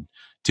needed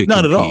to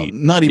Not compete. at all.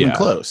 Not even Yeah.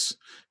 close.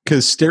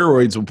 Because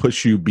steroids will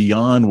push you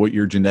beyond what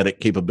your genetic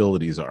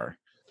capabilities are.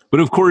 But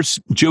of course,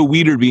 Joe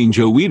Weider, being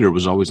Joe Weider,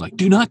 was always like,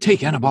 do not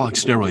take anabolic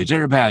steroids.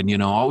 They're bad.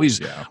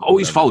 Always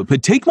whatever. follow.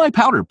 But take my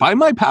powder. Buy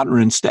my powder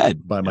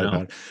instead. By my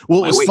powder. Well,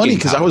 it My was weight funny gain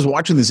because I powder. was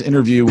watching this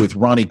interview with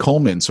Ronnie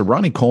Coleman. So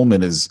Ronnie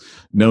Coleman is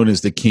known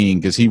as the king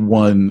because he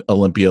won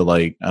Olympia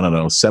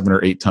 7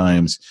 or 8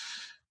 times.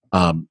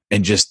 And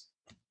just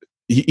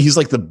he's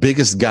like the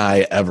biggest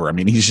guy ever. I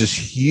mean, he's just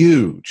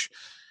huge.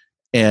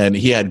 And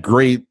he had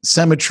great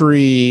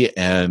symmetry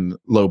and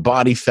low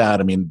body fat.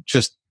 I mean,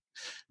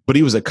 but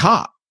he was a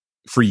cop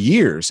for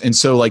years. And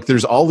so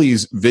there's all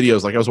these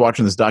videos, I was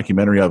watching this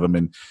documentary of him,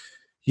 and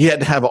he had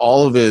to have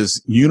all of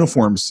his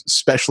uniforms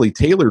specially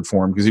tailored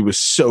for him because he was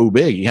so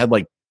big. He had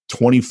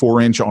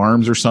 24-inch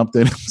arms or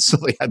something. So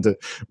they had to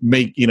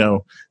make,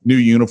 new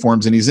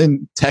uniforms, and he's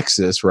in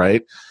Texas.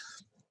 Right.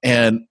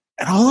 And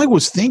all I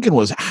was thinking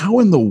was, how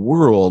in the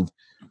world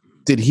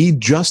did he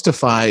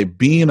justify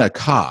being a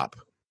cop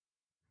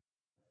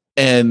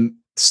and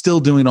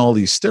still doing all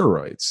these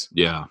steroids?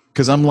 Yeah.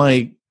 Because I'm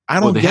like, I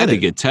don't they get had it. to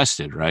get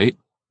tested, right?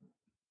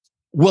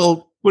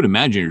 Well, Would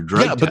imagine you're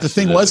drug yeah, but the tested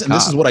thing as was, a and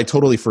this cop. is what I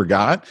totally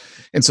forgot.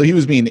 And so he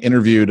was being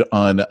interviewed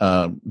on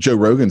Joe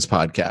Rogan's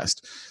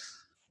podcast.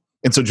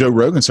 And so Joe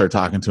Rogan started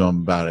talking to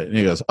him about it. And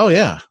he goes, oh,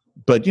 yeah.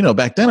 But,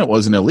 back then it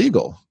wasn't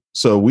illegal.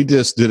 So we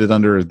just did it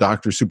under a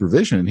doctor's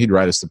supervision, and he'd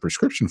write us the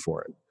prescription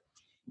for it.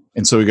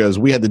 And so he goes,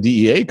 we had the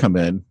DEA come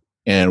in,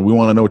 and we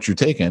want to know what you're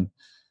taking.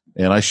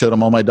 And I showed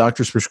them all my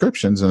doctor's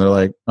prescriptions, and they're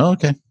like, oh,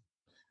 okay.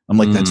 I'm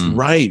like, that's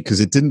right, because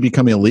it didn't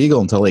become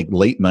illegal until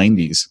late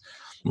 90s.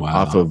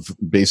 Wow. Off of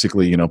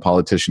basically,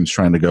 politicians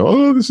trying to go,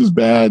 oh, this is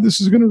bad.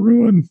 This is going to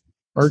ruin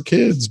our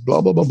kids,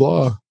 blah, blah, blah,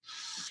 blah.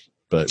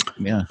 But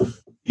yeah.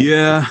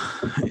 Yeah.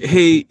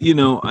 Hey,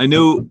 I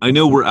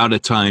know we're out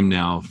of time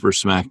now for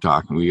Smack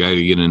Talk, and we got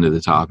to get into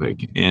the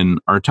topic. And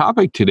our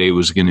topic today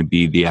was going to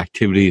be the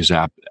activities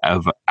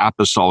of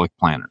apostolic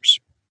planners.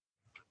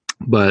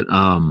 But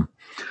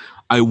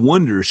I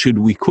wonder, should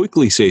we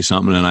quickly say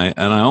something? And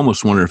I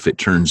almost wonder if it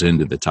turns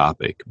into the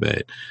topic,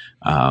 but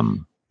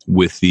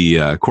with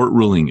the court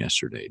ruling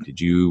yesterday, did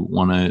you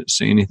want to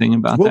say anything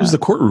about that? What was the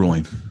court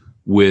ruling?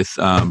 With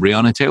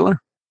Breonna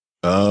Taylor?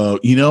 Oh,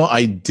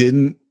 I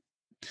didn't.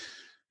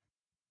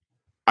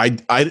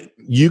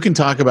 You can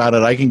talk about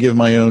it. I can give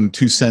my own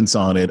 2 cents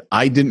on it.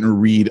 I didn't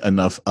read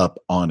enough up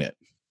on it.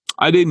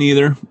 I didn't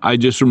either. I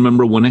just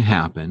remember when it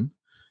happened.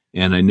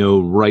 And I know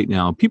right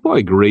now, people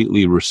I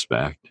greatly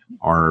respect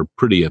are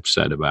pretty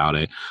upset about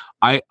it.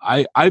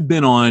 I've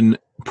been on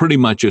pretty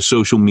much a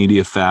social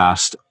media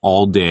fast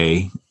all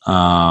day.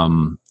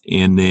 And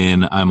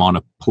then I'm on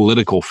a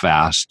political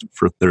fast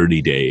for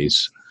 30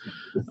 days.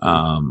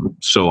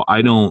 So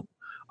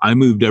I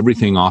moved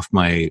everything off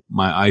my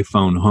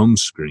iPhone home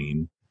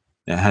screen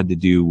that had to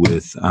do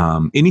with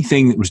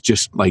anything that was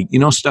just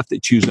stuff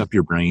that chews up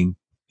your brain,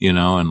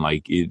 and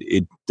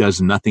it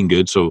does nothing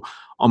good. So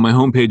on my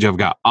homepage, I've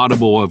got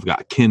Audible, I've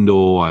got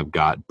Kindle, I've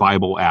got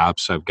Bible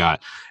apps,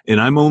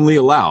 and I'm only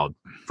allowed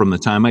from the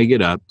time I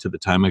get up to the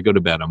time I go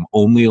to bed, I'm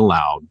only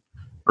allowed,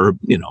 or,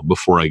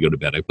 before I go to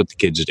bed, I put the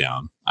kids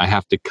down. I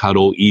have to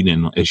cuddle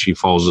Eden as she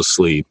falls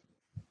asleep.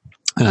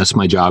 And that's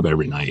my job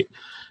every night.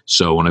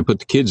 So when I put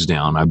the kids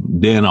down,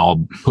 then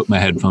I'll put my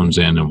headphones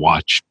in and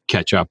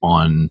catch up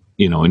on,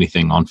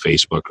 anything on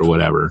Facebook or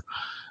whatever.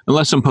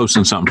 Unless I'm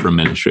posting something for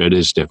ministry, it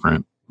is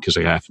different because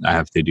I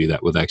have to do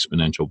that with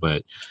Exponential.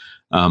 But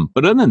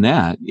other than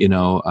that,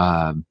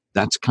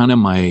 that's kind of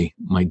my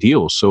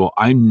deal. So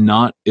I'm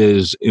not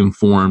as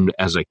informed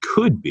as I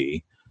could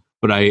be,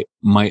 but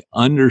my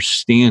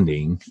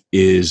understanding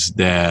is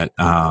that,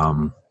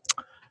 my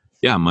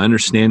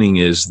understanding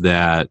is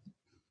that,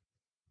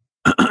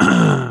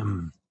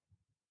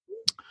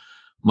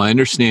 my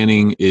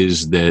understanding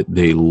is that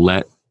they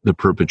let the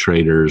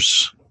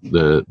perpetrators,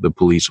 the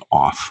police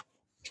off.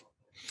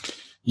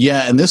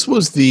 Yeah, and this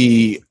was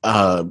the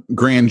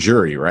grand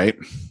jury, right?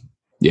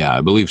 Yeah,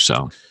 I believe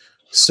so.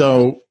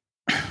 So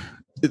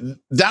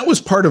that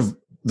was part of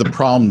the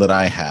problem that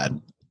I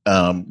had,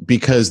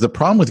 because the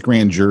problem with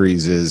grand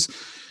juries is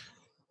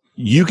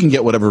you can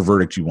get whatever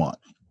verdict you want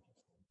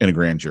in a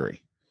grand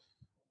jury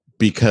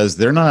because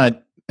they're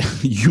not,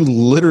 you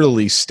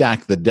literally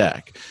stack the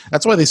deck.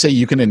 That's why they say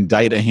you can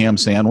indict a ham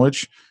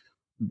sandwich,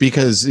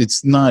 because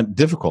it's not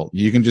difficult.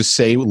 You can just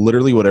say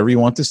literally whatever you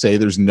want to say.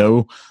 There's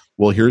no,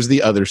 well, here's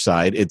the other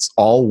side. It's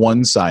all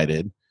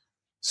one-sided.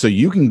 So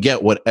you can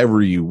get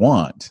whatever you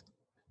want.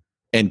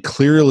 And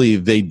clearly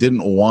they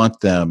didn't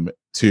want them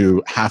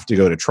to have to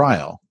go to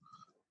trial,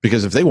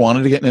 because if they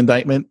wanted to get an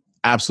indictment,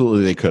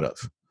 absolutely they could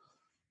have.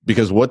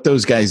 Because what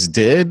those guys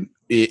did,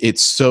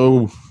 it's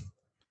so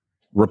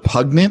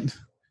repugnant.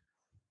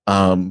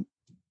 I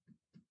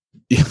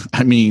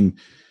mean,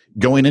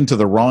 going into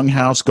the wrong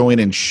house, going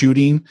and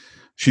shooting,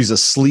 she's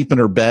asleep in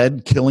her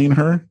bed, killing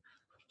her.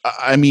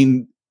 I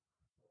mean,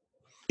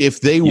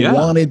 if they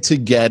wanted to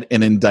get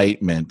an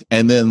indictment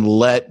and then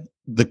let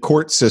the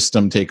court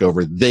system take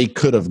over, they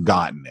could have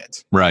gotten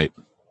it. Right.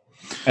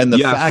 And the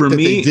fact that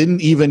they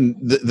didn't even,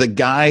 the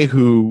guy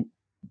who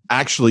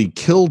actually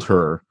killed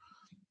her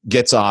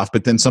gets off,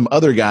 but then some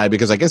other guy,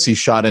 because I guess he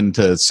shot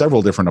into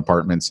several different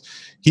apartments,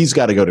 he's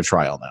got to go to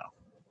trial now.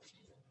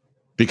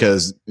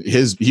 Because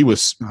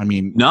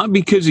not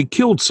because he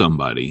killed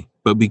somebody,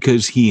 but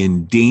because he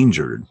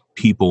endangered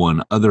people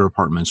in other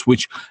apartments,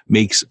 which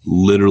makes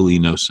literally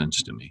no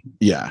sense to me.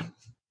 Yeah.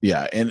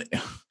 Yeah. And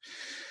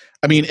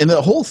I mean, and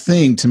the whole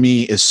thing to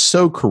me is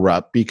so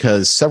corrupt,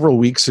 because several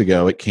weeks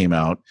ago it came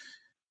out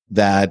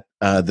that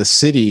the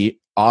city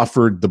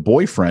offered the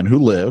boyfriend who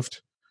lived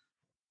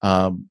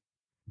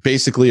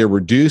basically a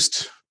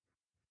reduced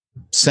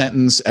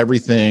sentence,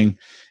 everything,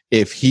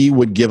 if he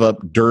would give up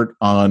dirt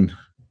on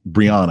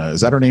Breonna.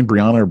 Is that her name,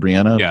 Breonna or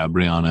Breonna? Yeah,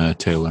 Breonna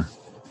Taylor.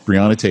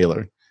 Breonna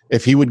Taylor.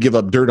 If he would give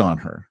up dirt on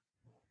her.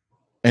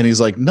 And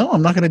he's like, no,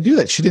 I'm not going to do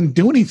that. She didn't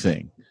do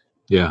anything.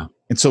 Yeah.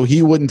 And so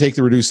he wouldn't take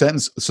the reduced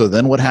sentence. So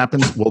then what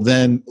happens? Well,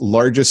 then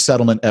largest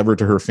settlement ever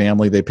to her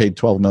family. They paid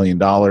 $12 million.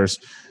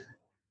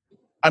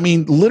 I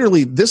mean,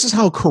 literally, this is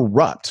how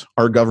corrupt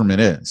our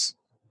government is.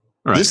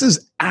 Right. This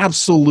is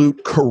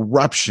absolute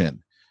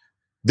corruption.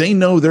 They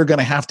know they're going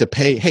to have to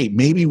pay. Hey,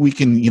 maybe we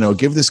can,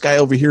 give this guy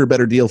over here a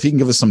better deal if he can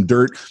give us some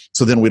dirt,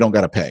 so then we don't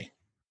got to pay.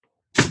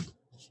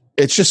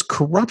 It's just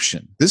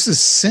corruption. This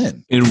is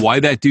sin. And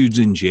why that dude's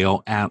in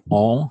jail at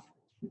all?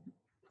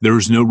 There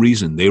was no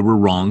reason. They were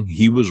wrong.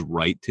 He was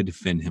right to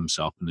defend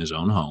himself in his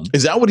own home.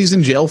 Is that what he's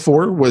in jail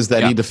for? Was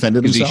that he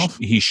defended himself?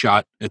 He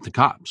shot at the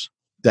cops.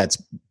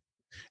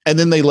 And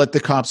then they let the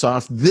cops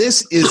off.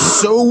 This is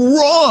so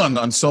wrong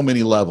on so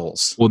many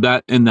levels. Well,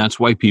 that's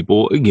why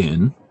people,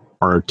 again,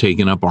 are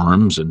taking up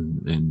arms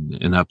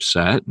and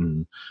upset.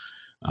 And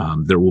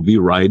there will be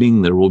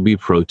rioting. There will be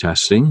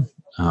protesting.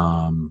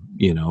 I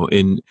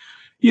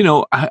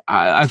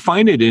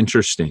find it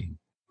interesting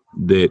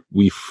that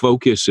we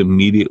focus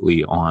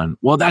immediately on,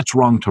 well, that's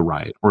wrong to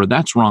riot, or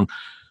that's wrong.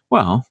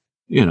 Well,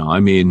 I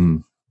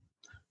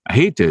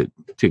hate to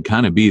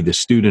kind of be the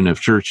student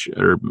of church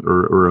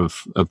or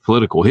of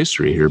political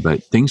history here,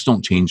 but things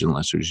don't change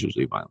unless there's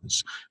usually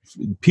violence.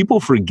 People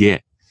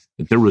forget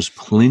that there was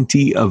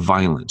plenty of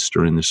violence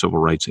during the civil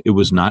rights. It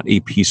was not a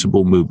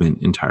peaceable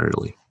movement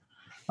entirely.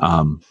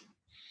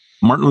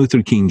 Martin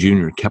Luther King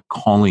Jr. kept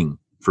calling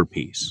for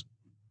peace.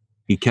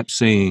 He kept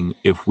saying,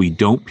 if we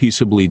don't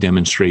peaceably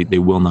demonstrate, they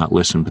will not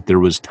listen. But there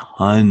was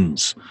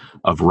tons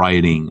of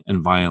rioting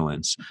and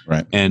violence.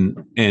 Right.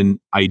 And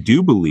I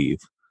do believe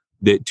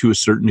that to a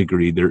certain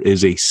degree, there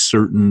is a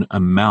certain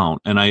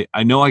amount. And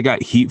I know I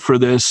got heat for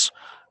this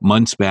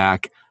months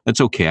back.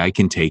 That's okay. I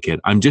can take it.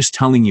 I'm just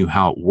telling you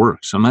how it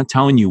works. I'm not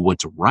telling you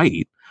what's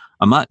right.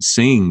 I'm not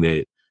saying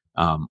that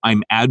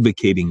I'm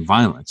advocating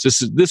violence.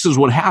 This is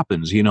what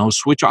happens.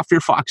 Switch off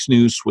your Fox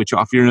News, switch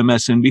off your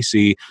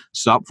MSNBC,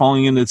 stop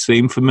falling into the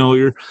same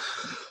familiar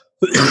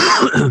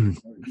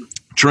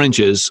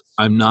trenches.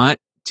 I'm not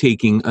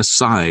taking a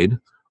side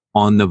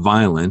on the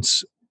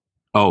violence.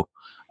 Oh,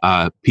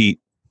 Pete,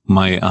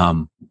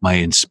 my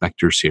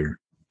inspector's here,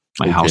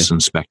 my house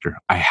inspector.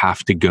 I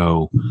have to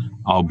go.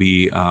 I'll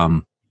be,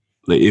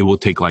 it will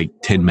take like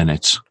 10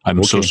 minutes.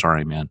 I'm so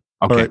sorry, man.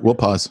 Okay. All right. We'll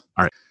pause.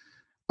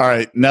 All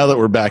right. Now that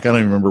we're back, I don't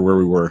even remember where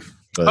we were.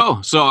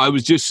 But. So I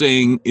was just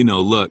saying,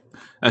 look,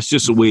 that's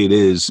just the way it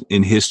is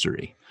in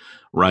history,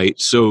 right?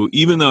 So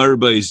even though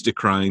everybody's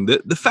decrying,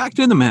 the fact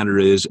of the matter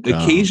is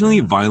occasionally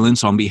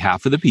violence on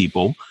behalf of the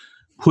people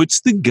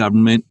puts the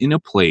government in a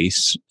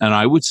place, and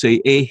I would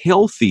say a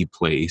healthy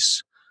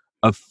place,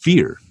 of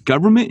fear.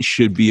 Government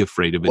should be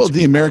afraid of its Well,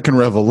 the American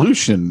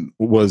Revolution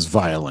was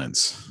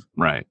violence.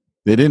 right.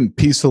 They didn't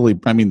peacefully,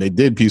 they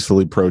did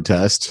peacefully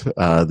protest.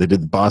 They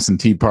did the Boston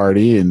Tea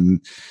Party. And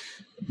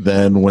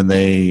then when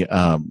they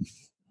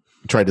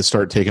tried to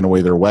start taking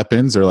away their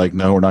weapons, they're like,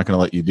 no, we're not going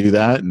to let you do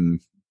that.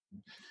 And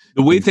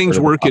the way things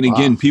work, and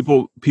again,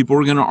 people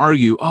are going to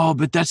argue, oh,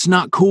 but that's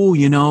not cool,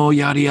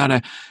 yada,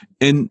 yada.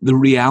 And the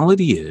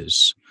reality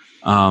is,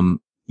 I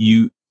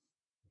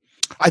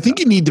think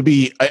you need to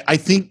be, I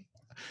think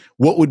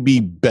what would be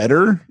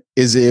better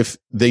is if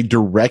they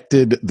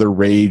directed the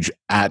rage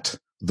at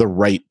the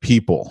right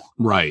people.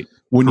 Right.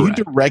 When Correct.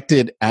 you direct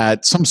it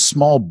at some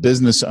small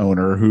business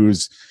owner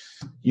who's,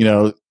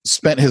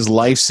 spent his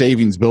life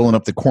savings building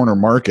up the corner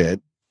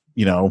market,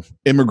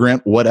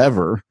 immigrant,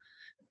 whatever,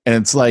 and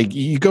it's like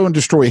you go and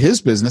destroy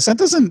his business, that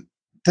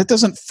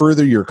doesn't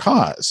further your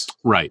cause.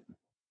 Right.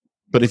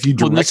 But if you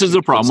this is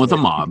the problem with a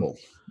mob. People,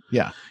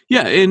 yeah.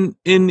 Yeah, and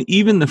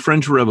even the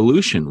French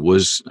Revolution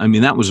was,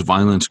 that was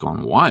violence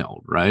gone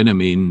wild, right?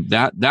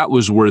 That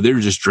was where they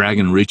were just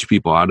dragging rich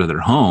people out of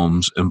their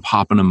homes and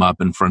popping them up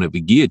in front of a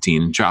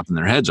guillotine and chopping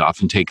their heads off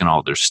and taking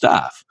all their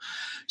stuff.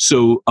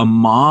 So a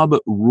mob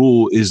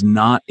rule is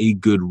not a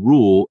good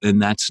rule,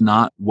 and that's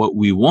not what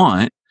we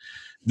want.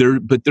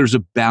 But there's a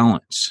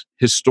balance.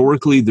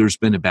 Historically, there's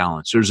been a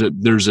balance.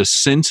 There's a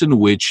sense in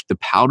which the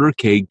powder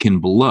keg can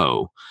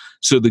blow.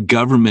 So the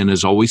government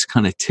is always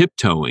kind of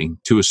tiptoeing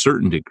to a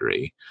certain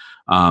degree.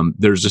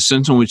 There's a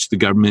sense in which the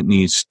government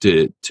needs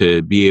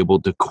to be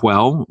able to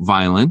quell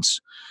violence.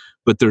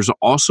 But there's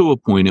also a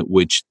point at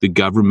which the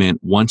government,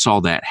 once all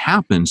that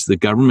happens, the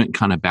government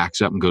kind of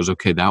backs up and goes,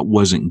 okay, that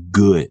wasn't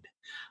good,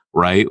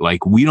 right?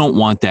 Like, we don't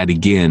want that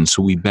again.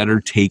 So we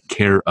better take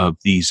care of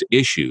these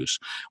issues,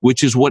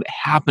 which is what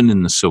happened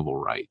in the civil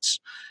rights.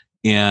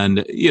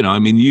 And,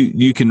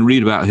 you can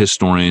read about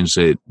historians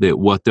that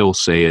what they'll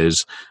say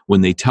is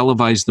when they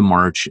televised the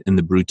march and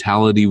the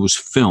brutality was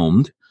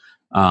filmed,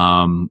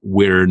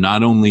 where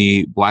not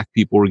only black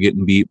people were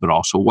getting beat, but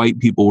also white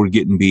people were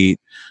getting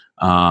beat.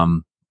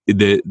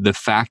 The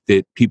fact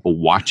that people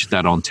watched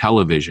that on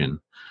television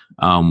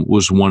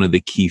was one of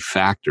the key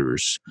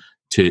factors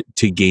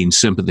to gain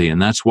sympathy. And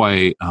that's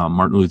why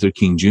Martin Luther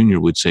King Jr.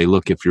 would say,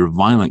 look, if you're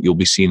violent, you'll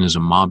be seen as a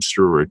mobster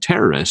or a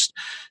terrorist.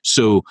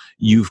 So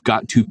you've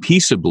got to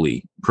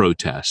peaceably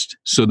protest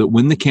so that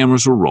when the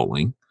cameras were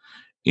rolling,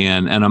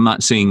 and I'm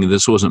not saying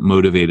this wasn't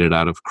motivated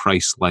out of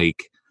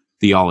Christ-like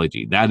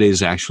theology. That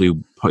is actually,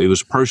 it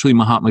was partially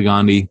Mahatma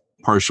Gandhi,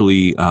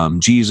 partially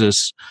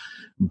Jesus.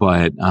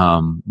 But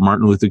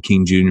Martin Luther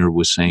King Jr.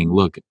 was saying,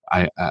 look,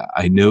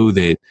 I know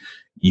that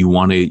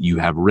you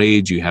have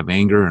rage, you have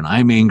anger, and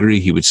I'm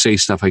angry. He would say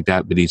stuff like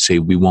that, but he'd say,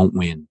 we won't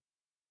win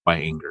by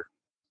anger.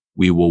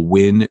 We will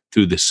win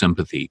through the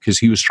sympathy, because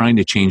he was trying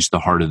to change the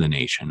heart of the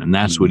nation. And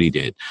that's what he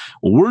did.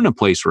 Well, we're in a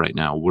place right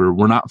now where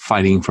we're not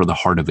fighting for the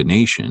heart of a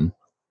nation.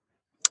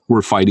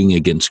 We're fighting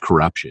against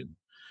corruption.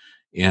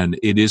 And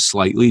it is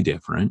slightly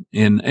different.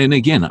 And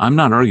again, I'm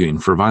not arguing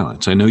for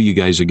violence. I know you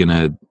guys are going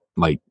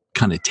to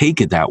kind of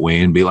take it that way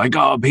and be like,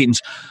 oh,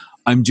 Peyton's.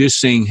 I'm just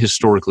saying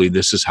historically,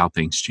 this is how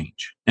things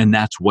change. And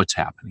that's what's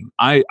happening.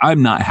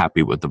 I'm not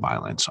happy with the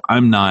violence.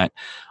 I'm not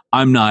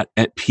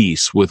at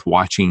peace with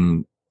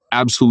watching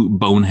absolute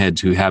boneheads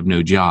who have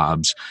no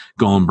jobs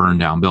go and burn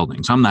down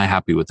buildings. I'm not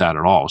happy with that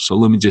at all. So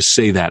let me just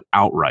say that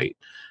outright.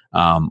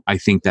 I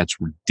think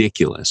that's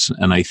ridiculous.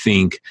 And I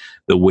think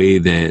the way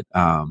that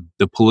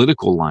the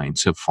political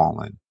lines have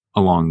fallen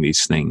along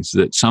these things,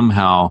 that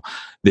somehow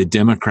the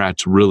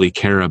Democrats really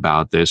care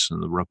about this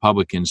and the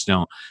Republicans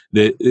don't.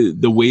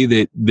 The way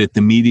that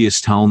the media is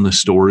telling the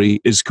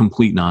story is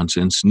complete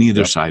nonsense.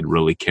 Neither side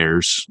really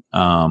cares.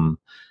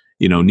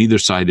 Neither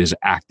side is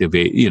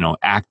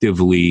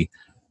actively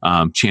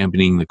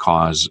championing the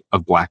cause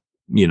of Black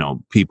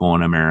people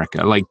in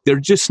America. Like, they're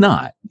just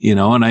not,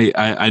 and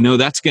I know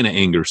that's going to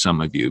anger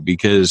some of you,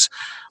 because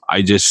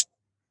I just,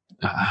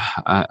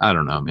 I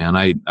don't know, man.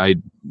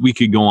 We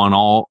could go on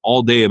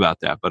all day about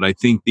that, but I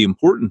think the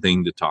important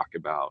thing to talk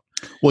about.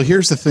 Well,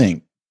 here's the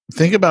thing.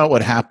 Think about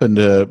what happened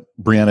to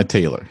Breonna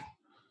Taylor.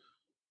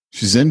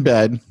 She's in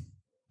bed,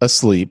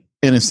 asleep,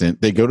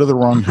 innocent. They go to the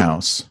wrong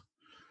house.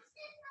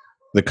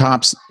 The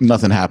cops,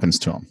 nothing happens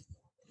to him.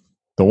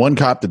 The one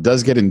cop that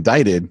does get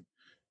indicted,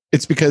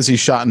 it's because he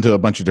shot into a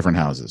bunch of different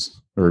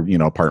houses or,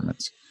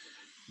 apartments.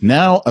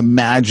 Now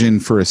imagine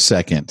for a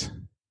second,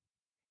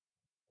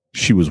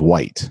 she was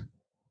white,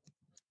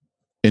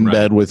 in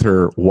bed with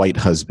her white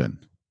husband,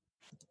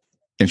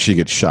 and she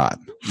gets shot.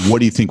 What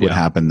do you think would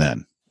happen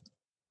then?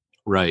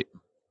 Right.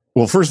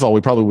 Well, first of all,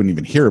 we probably wouldn't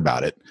even hear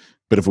about it.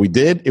 But if we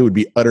did, it would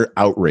be utter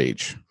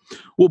outrage.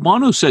 Well,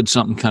 Bono said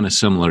something kind of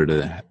similar to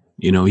that.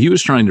 He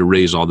was trying to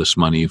raise all this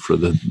money for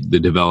the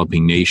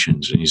developing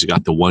nations, and he's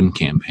got the One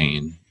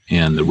campaign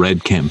and the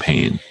Red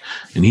campaign,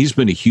 and he's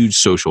been a huge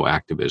social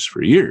activist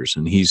for years.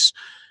 And he's,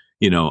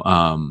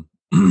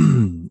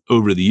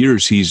 over the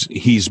years,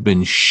 he's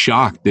been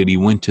shocked that he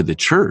went to the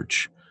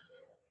church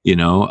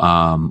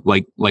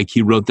Like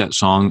he wrote that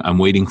song, "I'm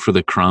waiting for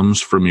the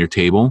crumbs from your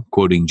table,"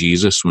 quoting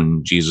Jesus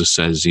when Jesus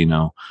says,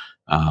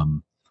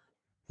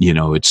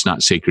 it's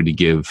not sacred to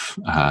give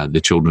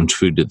the children's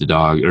food to the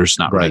dog, or it's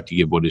not right to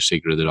give what is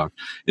sacred to the dog.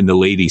 And the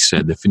lady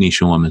said, the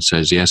Phoenician woman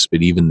says, yes,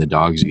 but even the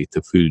dogs eat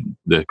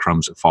the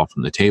crumbs that fall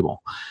from the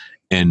table.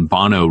 And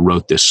Bono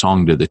wrote this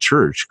song to the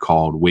church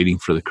called "Waiting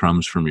for the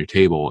Crumbs from Your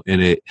Table."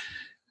 And it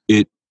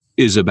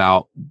is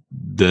about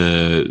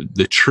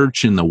the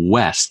church in the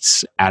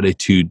West's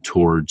attitude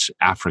towards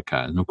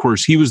Africa. And of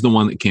course, he was the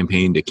one that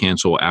campaigned to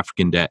cancel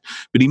African debt.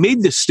 But he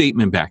made this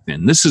statement back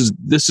then. This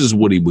is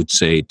what he would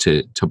say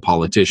to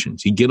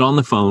politicians. He'd get on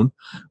the phone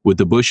with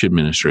the Bush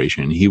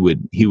administration. He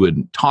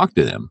would talk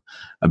to them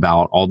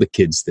about all the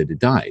kids that had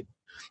died.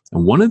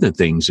 And one of the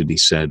things that he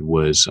said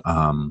was,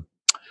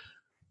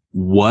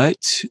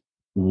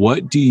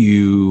 what do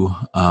you,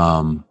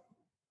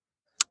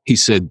 he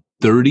said,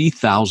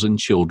 30,000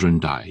 children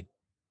died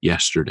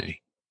yesterday,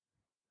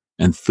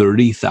 and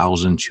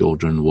 30,000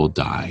 children will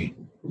die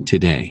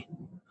today,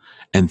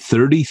 and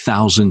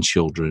 30,000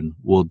 children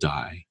will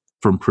die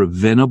from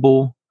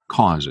preventable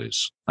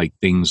causes, like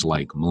things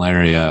like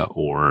malaria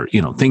or,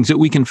 things that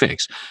we can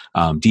fix,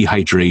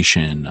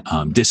 dehydration,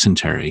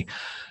 dysentery.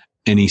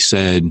 And he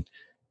said,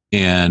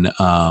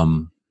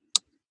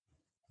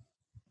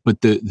 but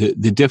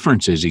the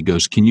difference is, he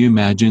goes, can you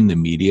imagine the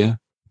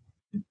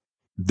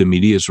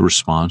media's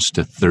response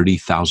to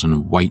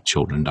 30,000 white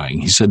children dying?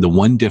 He said the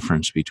one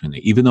difference between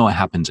even though it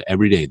happens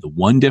every day, the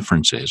one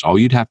difference is all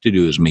you'd have to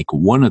do is make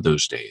one of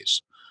those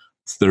days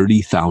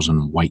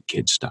 30,000 white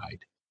kids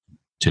died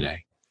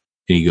today.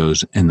 And he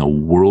goes, and the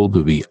world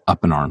would be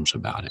up in arms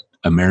about it.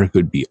 America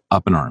would be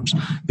up in arms.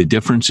 The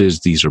difference is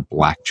these are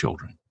black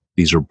children.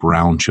 These are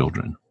brown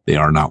children. They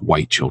are not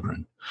white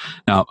children.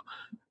 Now,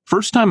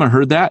 first time I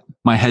heard that,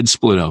 my head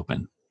split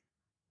open.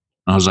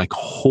 I was like,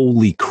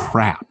 holy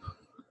crap.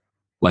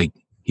 Like,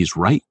 he's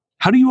right.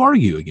 How do you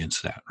argue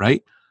against that,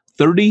 right?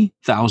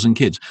 30,000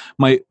 kids.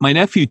 My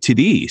nephew,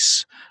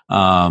 Tadis,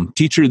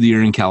 teacher of the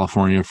year in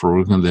California for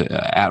working with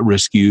the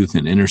at-risk youth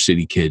and inner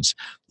city kids,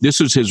 this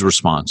was his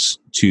response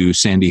to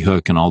Sandy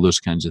Hook and all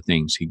those kinds of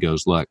things. He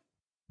goes, look,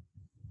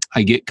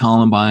 I get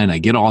Columbine. I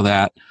get all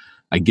that.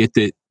 I get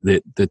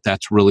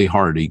that's really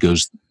hard. He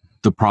goes,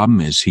 the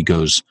problem is, he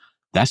goes,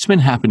 that's been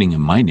happening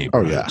in my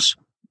neighborhoods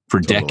for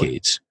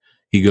decades.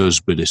 He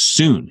goes, but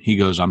he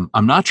goes, I'm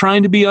not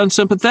trying to be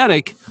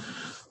unsympathetic,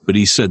 but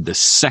he said the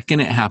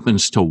second it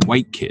happens to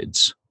white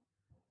kids,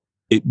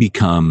 it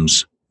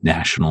becomes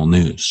national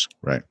news.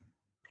 Right.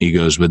 He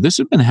goes, but this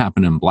has been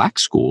happening in black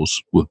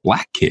schools with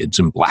black kids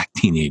and black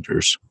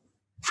teenagers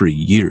for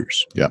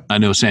years. Yeah. I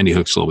know Sandy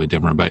Hook's a little bit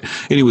different, but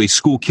anyway,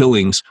 school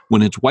killings,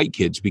 when it's white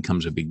kids,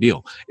 becomes a big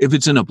deal. If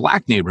it's in a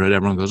black neighborhood,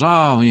 everyone goes,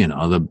 oh,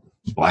 the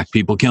black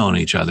people killing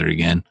each other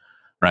again.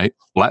 Right?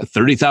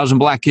 30,000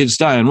 black kids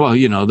dying.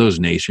 Well, those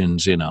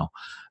nations, I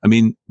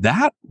mean,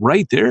 that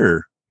right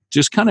there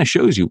just kind of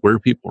shows you where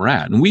people are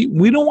at. And we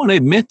don't want to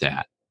admit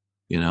that,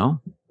 Yeah.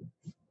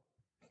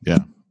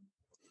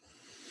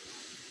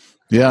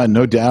 Yeah,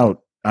 no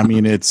doubt. I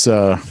mean, it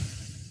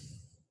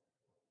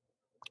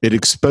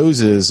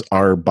exposes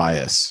our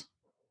bias.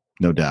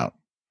 No doubt.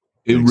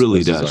 It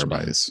really does. Our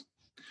bias.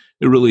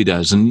 It really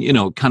does.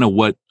 And, kind of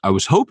what I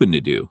was hoping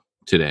to do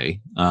today.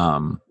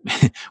 When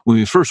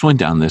we first went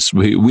down this,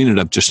 we ended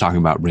up just talking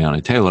about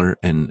Breonna Taylor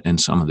and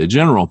some of the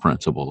general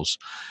principles,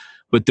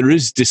 but there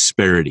is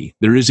disparity.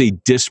 There is a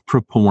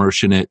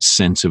disproportionate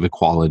sense of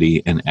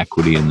equality and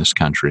equity in this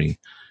country.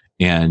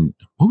 And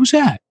what was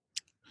that?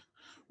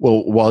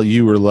 Well, while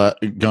you were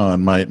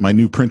gone, my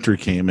new printer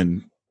came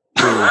and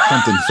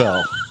something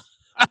fell.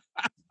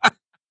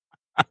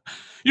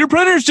 Your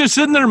printer's just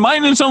sitting there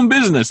minding its own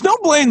business.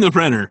 Don't blame the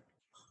printer.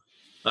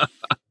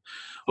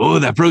 Oh,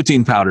 that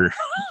protein powder.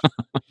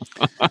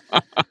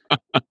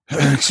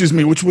 Excuse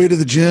me, which way to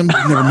the gym?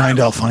 Never mind,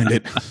 I'll find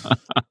it.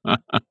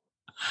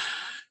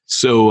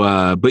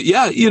 So, but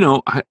yeah,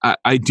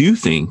 I do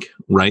think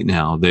right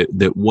now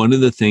that one of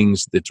the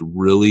things that's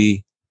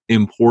really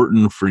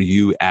important for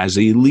you as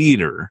a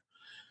leader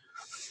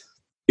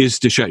is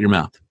to shut your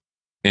mouth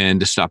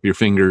and to stop your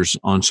fingers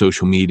on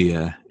social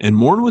media and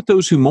mourn with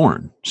those who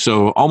mourn.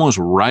 So almost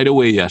right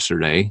away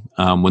yesterday,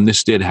 when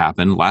this did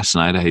happen, last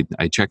night,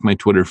 I checked my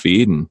Twitter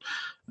feed, and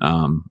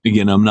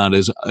again, I'm not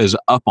as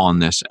up on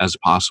this as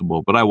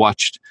possible, but I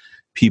watched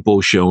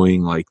people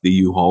showing like the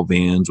U-Haul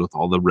vans with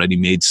all the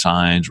ready-made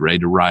signs, ready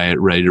to riot,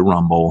 ready to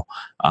rumble,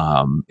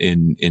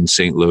 in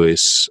St.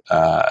 Louis,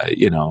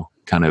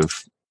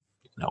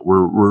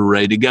 we're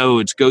ready to go.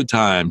 It's go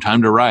time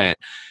to riot.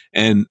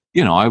 And,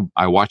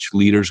 I watched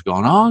leaders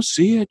going, oh,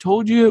 see, I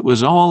told you it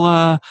was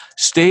all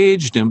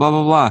staged and blah,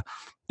 blah, blah.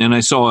 And I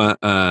saw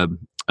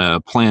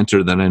a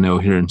planter that I know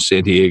here in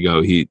San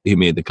Diego. He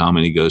made the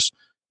comment. He goes,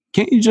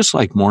 can't you just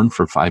mourn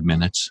for 5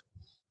 minutes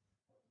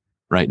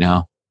right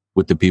now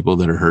with the people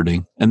that are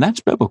hurting? And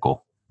that's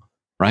biblical,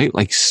 right?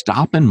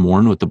 Stop and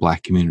mourn with the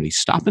black community.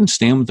 Stop and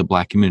stand with the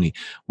black community.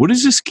 What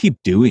does this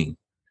keep doing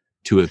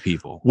to a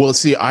people? Well,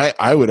 see,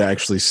 I would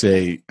actually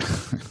say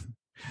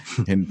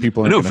and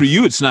people. No, for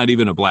you, it's not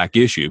even a black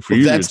issue. For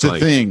you, that's it's the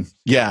thing.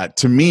 Yeah,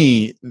 to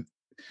me,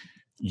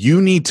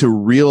 you need to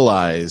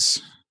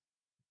realize,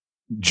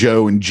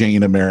 Joe and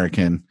Jane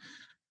American,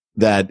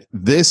 that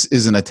this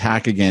is an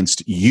attack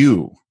against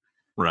you.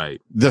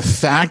 Right. The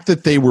fact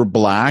that they were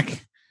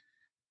black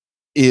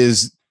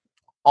is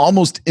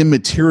almost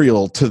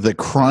immaterial to the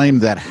crime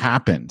that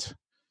happened.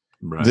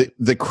 Right.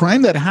 The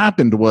crime that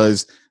happened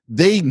was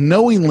they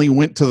knowingly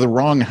went to the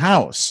wrong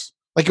house.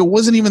 Like, it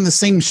wasn't even the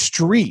same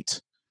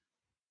street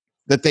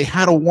that they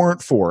had a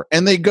warrant for.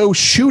 And they go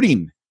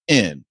shooting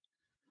in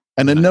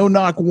and a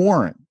no-knock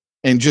warrant.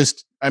 And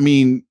just, I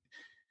mean,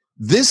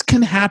 this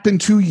can happen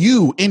to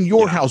you in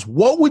your house.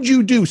 What would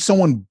you do?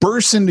 Someone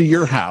bursts into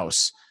your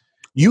house.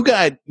 You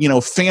got,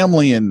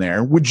 family in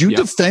there. Would you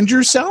defend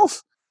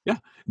yourself? Yeah.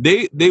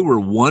 They were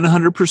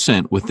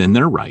 100% within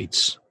their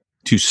rights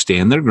to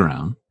stand their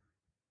ground.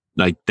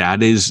 Like,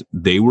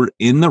 they were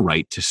in the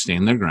right to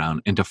stand their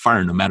ground and to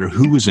fire no matter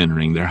who was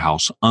entering their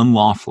house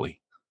unlawfully.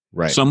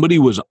 Right. Somebody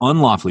was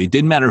unlawfully. It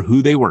didn't matter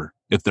who they were.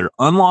 If they're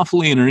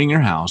unlawfully entering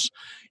your house,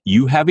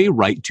 you have a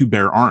right to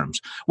bear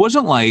arms. It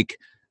wasn't like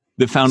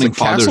the founding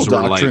fathers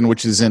Castle were doctrine,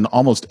 which is in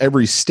almost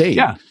every state.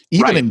 Yeah,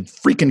 even in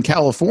freaking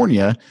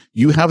California,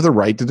 you have the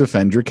right to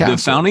defend your castle.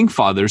 The founding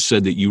fathers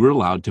said that you were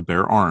allowed to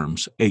bear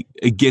arms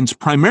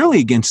primarily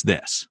against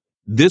this.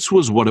 This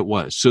was what it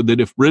was. So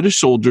that if British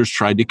soldiers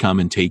tried to come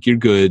and take your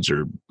goods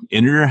or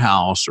enter your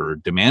house or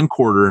demand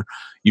quarter,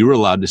 you were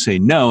allowed to say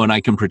no, and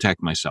I can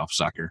protect myself,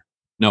 sucker.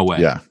 No way.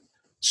 Yeah.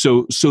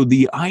 So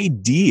the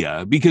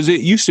idea, because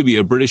it used to be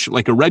a British,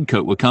 like a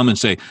redcoat would come and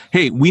say,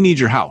 hey, we need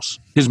your house.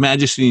 His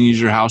Majesty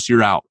needs your house.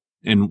 You're out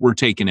and we're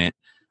taking it.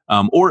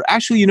 Or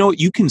actually, you know what?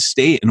 You can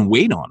stay and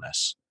wait on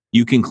us.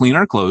 You can clean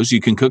our clothes. You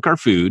can cook our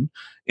food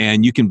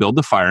and you can build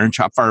the fire and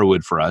chop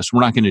firewood for us.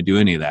 We're not going to do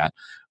any of that.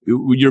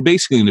 You're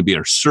basically going to be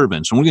our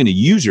servants and we're going to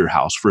use your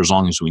house for as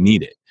long as we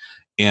need it.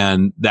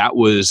 And that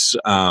was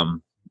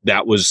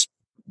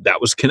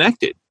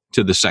connected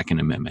to the Second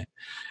Amendment.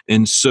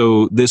 And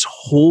so this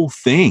whole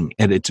thing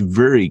at its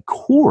very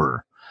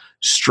core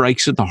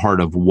strikes at the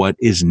heart of what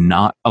is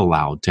not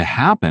allowed to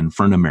happen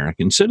for an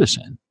American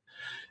citizen.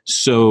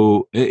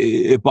 So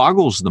it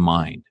boggles the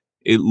mind.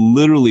 It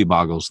literally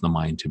boggles the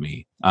mind to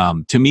me.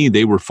 To me,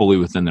 they were fully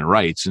within their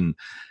rights. And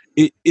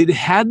it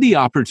had the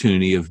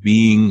opportunity of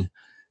being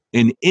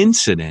an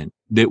incident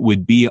that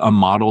would be a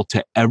model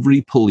to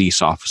every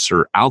police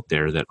officer out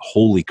there that,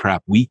 holy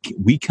crap, we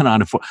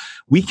can't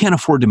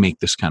afford to make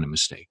this kind of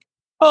mistake.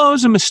 Oh, it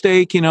was a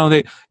mistake.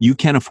 You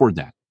can't afford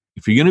that.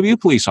 If you're going to be a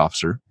police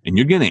officer and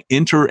you're going to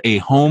enter a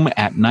home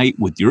at night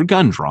with your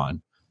gun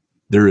drawn,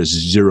 there is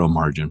zero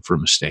margin for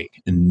mistake.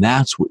 And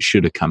that's what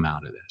should have come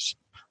out of this.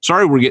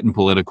 Sorry, we're getting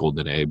political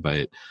today,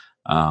 but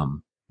I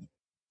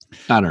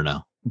don't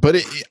know.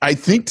 But I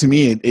think to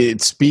me,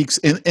 it speaks,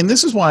 and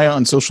this is why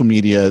on social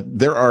media,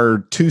 there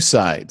are two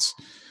sides.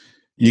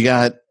 You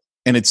got,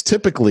 and it's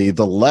typically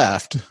the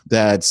left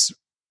that's,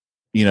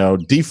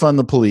 defund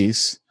the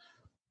police.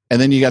 And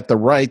then you got the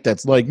right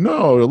that's like,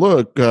 no,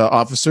 look,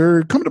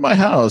 officer, come to my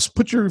house,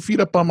 put your feet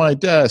up on my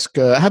desk,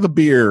 have a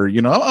beer,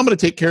 I'm going to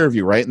take care of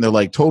you, right? And they're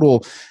like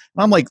total.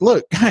 I'm like,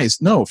 look,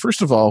 guys, no,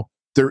 first of all,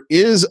 there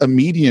is a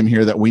medium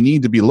here that we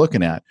need to be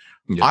looking at.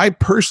 Yeah. I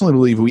personally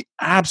believe we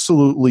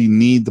absolutely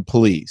need the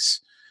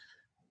police.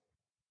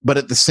 But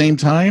at the same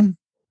time,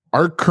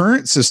 our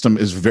current system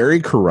is very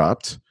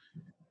corrupt.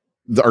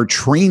 Our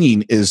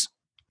training is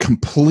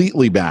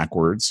completely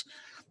backwards.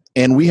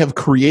 And we have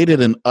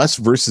created an us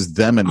versus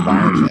them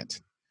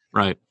environment.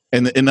 Right.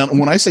 And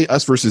when I say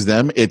us versus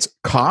them, it's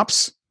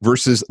cops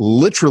versus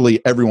literally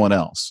everyone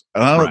else.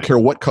 And I don't care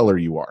what color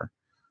you are.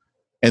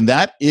 And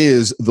that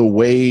is the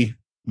way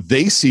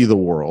they see the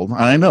world.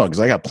 I know,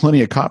 because I got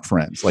plenty of cop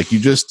friends. Like, you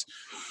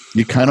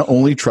kind of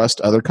only trust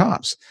other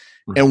cops.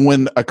 Right. And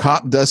when a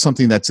cop does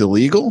something that's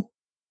illegal,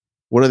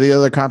 what do the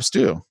other cops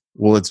do?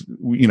 Well,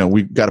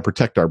 we've got to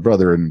protect our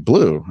brother in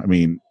blue. I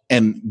mean,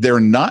 and they're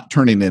not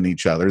turning in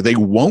each other. They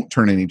won't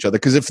turn in each other,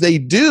 because if they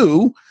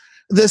do,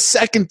 the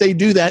second they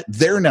do that,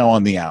 they're now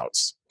on the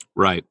outs.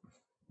 Right.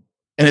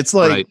 And it's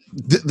like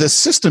the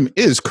system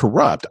is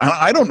corrupt.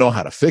 I don't know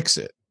how to fix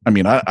it. I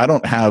mean, I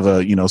don't have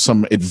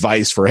some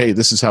advice for, hey,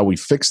 this is how we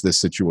fix this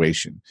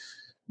situation.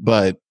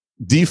 But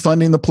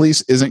defunding the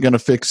police isn't going to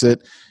fix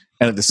it.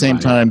 And at the same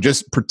time,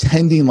 just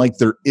pretending like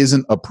there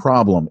isn't a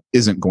problem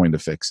isn't going to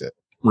fix it.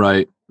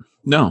 Right.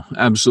 No,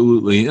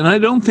 absolutely. And I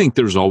don't think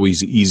there's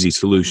always easy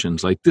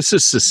solutions. Like, this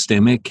is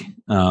systemic.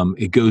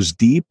 It goes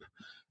deep.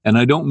 And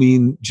I don't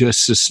mean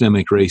just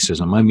systemic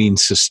racism. I mean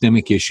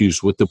systemic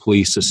issues with the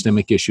police,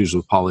 systemic issues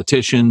with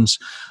politicians.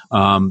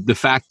 The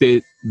fact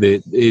that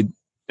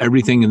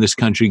everything in this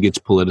country gets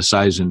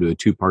politicized into a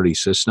two-party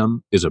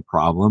system is a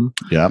problem.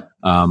 Yeah.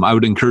 I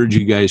would encourage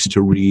you guys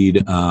to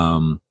read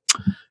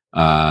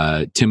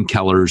Tim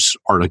Keller's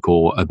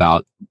article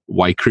about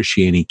why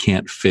Christianity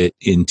can't fit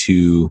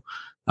into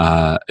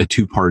a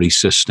two-party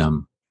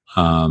system.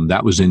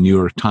 That was in New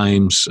York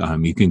Times.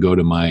 You can go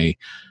to my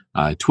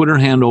Twitter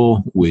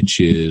handle, which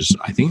is,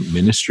 I think,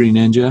 Ministry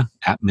Ninja,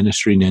 at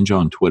Ministry Ninja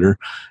on Twitter.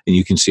 And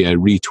you can see I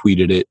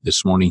retweeted it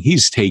this morning.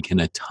 He's taken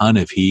a ton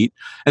of heat.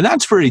 And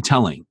that's very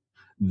telling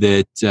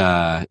that,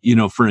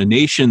 for a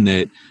nation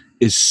that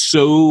is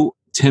so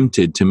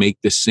tempted to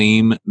make the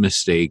same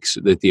mistakes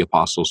that the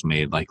apostles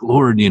made, like,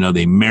 Lord,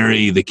 they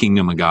marry the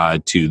kingdom of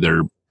God to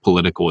their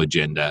political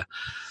agenda.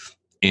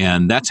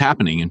 And that's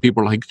happening. And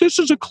people are like, this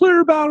is a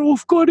clear battle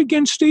of good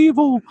against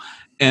evil.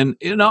 And,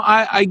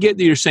 I get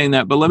that you're saying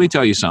that, but let me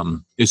tell you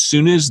something. As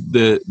soon as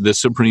the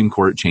Supreme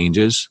Court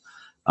changes,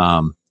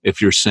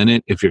 if your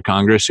Senate, if your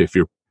Congress, if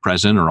your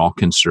president are all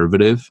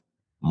conservative,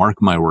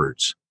 mark my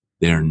words,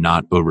 they're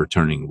not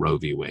overturning Roe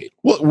v. Wade.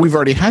 Well, we've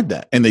already had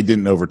that, and they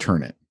didn't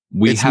overturn it.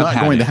 It's not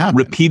going to happen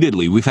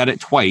repeatedly. We've had it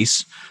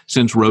twice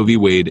since Roe v.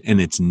 Wade, and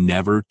it's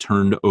never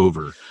turned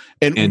over.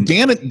 And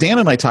Dan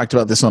and I talked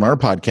about this on our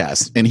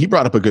podcast, and he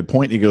brought up a good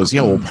point. He goes,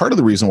 yeah, well, part of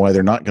the reason why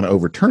they're not going to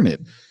overturn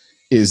it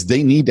is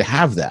they need to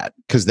have that,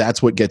 because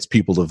that's what gets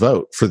people to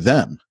vote for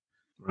them.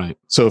 Right.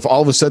 So if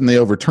all of a sudden they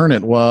overturn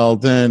it, well,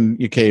 then,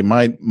 okay,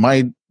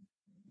 my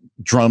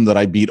drum that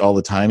I beat all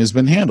the time has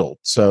been handled.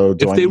 So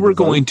if they were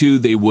going to,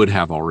 they would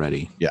have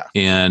already. Yeah.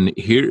 And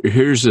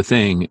here's the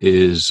thing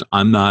is,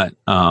 I'm not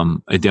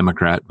a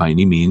Democrat by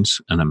any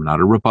means, and I'm not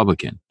a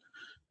Republican.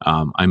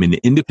 I'm an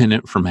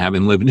independent from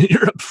having lived in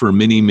Europe for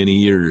many, many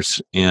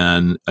years,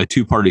 and a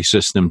two-party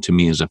system to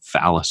me is a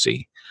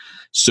fallacy.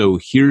 So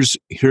here's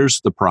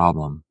the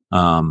problem.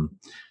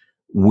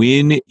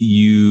 When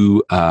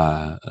you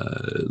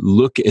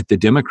look at the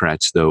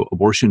Democrats, though,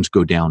 abortions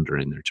go down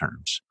during their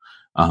terms.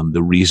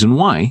 The reason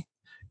why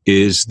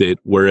is that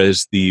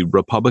whereas the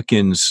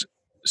Republicans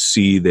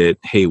see that,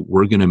 hey,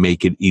 we're going to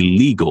make it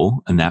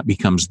illegal, and that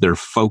becomes their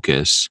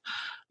focus,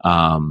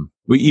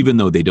 even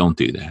though they don't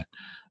do that.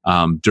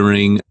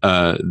 During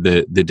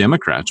the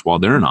Democrats, while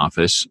they're in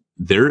office,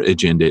 their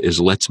agenda is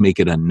let's make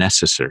it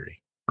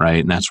unnecessary,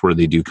 right? And that's where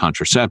they do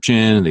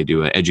contraception, they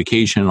do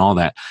education, all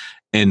that.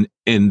 And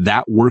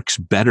that works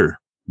better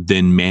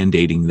than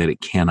mandating that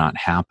it cannot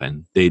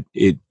happen.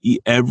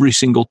 Every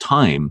single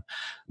time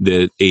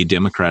that a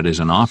Democrat is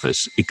in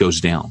office, it goes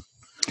down.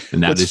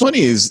 And what's funny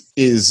is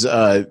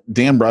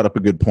Dan brought up a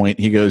good point.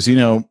 He goes,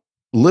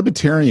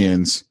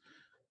 libertarians,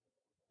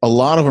 a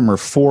lot of them are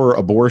for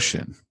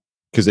abortion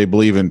because they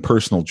believe in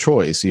personal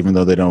choice, even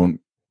though they don't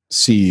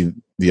see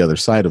the other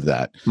side of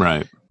that.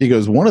 Right. He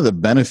goes, one of the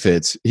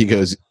benefits, he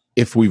goes,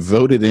 if we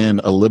voted in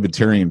a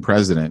libertarian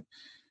president,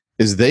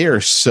 is they are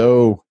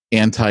so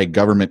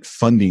anti-government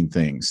funding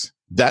things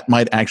that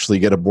might actually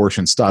get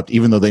abortion stopped,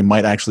 even though they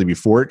might actually be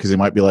for it, because they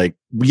might be like,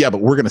 yeah,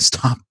 but we're going to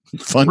stop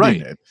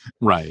funding it.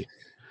 Right.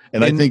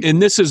 And I think,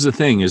 and this is the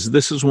thing,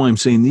 this is why I'm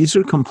saying these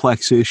are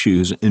complex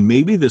issues, and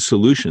maybe the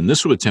solution, this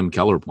is what Tim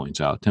Keller points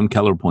out. Tim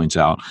Keller points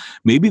out,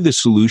 maybe the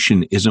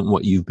solution isn't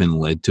what you've been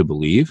led to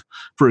believe.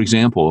 For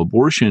example,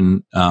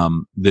 abortion,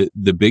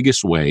 the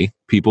biggest way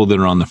people that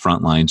are on the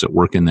front lines that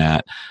work in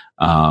that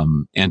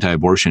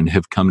anti-abortion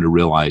have come to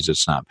realize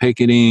it's not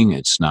picketing,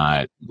 it's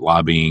not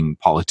lobbying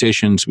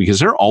politicians, because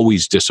they're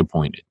always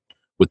disappointed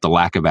with the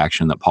lack of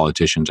action that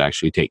politicians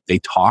actually take. They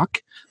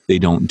talk, they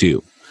don't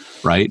do.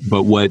 Right.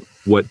 But what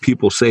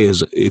people say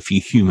is if you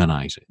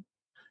humanize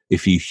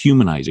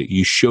it,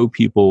 you show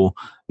people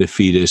the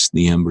fetus,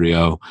 the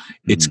embryo,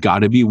 it's got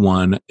to be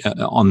one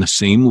on the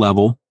same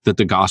level that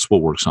the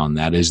gospel works on.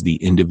 That is the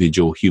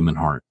individual human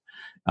heart.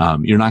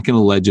 You're not going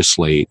to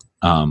legislate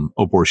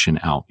abortion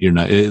out. You're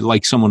not,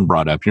 like someone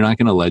brought up, you're not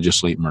going to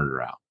legislate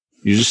murder out.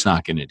 You're just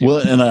not going to do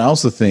it. And I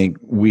also think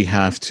we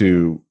have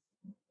to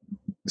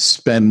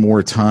spend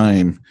more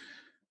time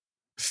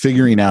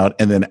figuring out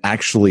and then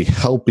actually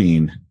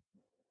helping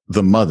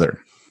the mother.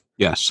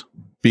 Yes.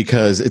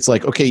 Because it's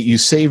like, okay, you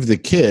save the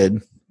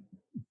kid,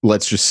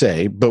 let's just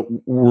say, but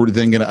we're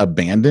then going to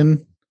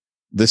abandon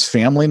this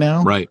family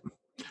now? Right.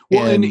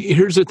 Well, and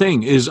here's the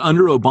thing is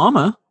under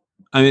Obama,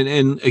 I mean,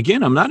 and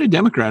again, I'm not a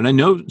Democrat. I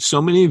know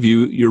so many of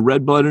you, you're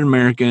red-blooded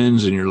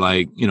Americans, and you're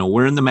like,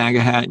 wearing the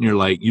MAGA hat, and you're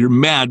like, you're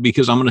mad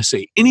because I'm going to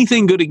say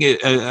anything good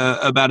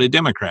about a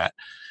Democrat.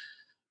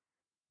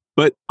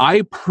 But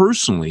I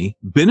personally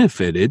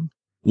benefited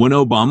when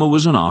Obama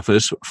was in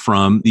office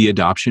from the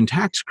adoption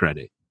tax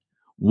credit.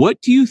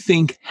 What do you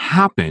think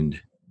happened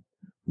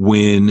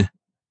when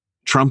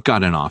Trump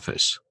got in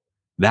office?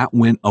 That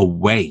went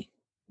away.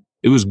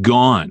 It was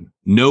gone.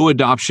 No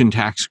adoption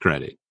tax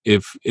credit.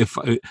 If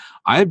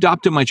I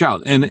adopted my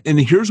child, and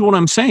here's what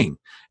I'm saying,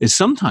 is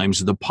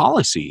sometimes the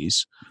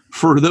policies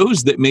for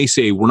those that may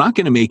say we're not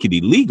going to make it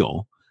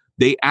illegal,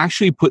 they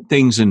actually put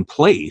things in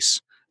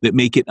place that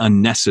make it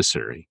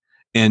unnecessary.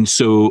 And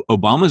so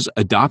Obama's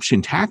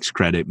adoption tax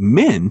credit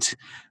meant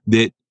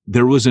that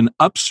there was an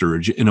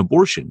upsurge in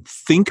abortion.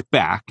 Think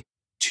back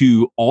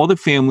to all the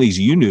families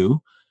you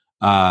knew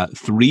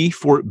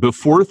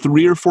before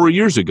 3 or 4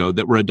 years ago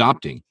that were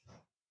adopting.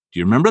 Do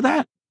you remember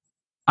that?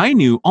 I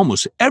knew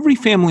almost every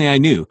family I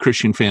knew,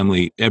 Christian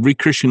family, every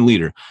Christian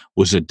leader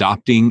was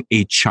adopting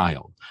a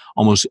child.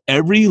 Almost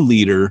every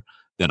leader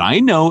that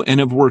I know and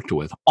have worked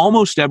with,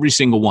 almost every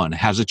single one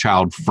has a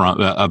child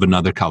of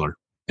another color.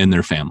 and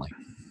their family.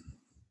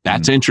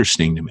 That's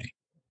interesting to me.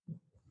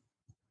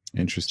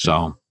 Interesting.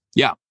 So,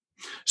 yeah.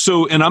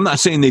 So, and I'm not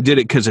saying they did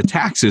it because of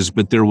taxes,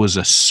 but there was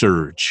a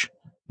surge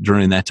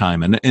during that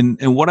time.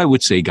 And what I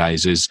would say,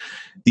 guys, is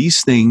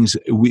these things,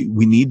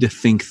 we need to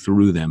think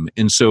through them.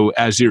 And so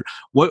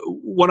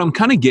what I'm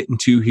kind of getting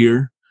to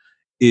here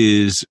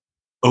is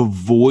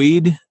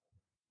avoid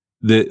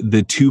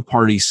the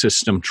two-party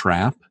system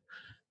trap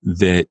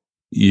that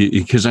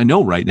because I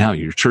know right now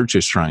your church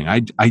is trying.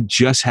 I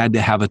just had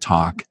to have a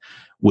talk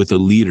with a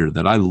leader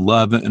that I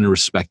love and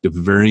respect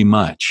very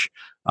much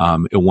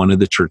at one of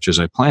the churches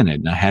I planted.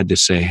 And I had to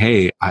say,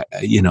 hey, I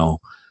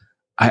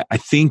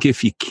think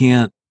if you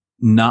can't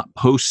not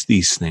post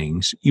these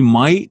things, you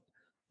might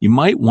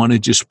want to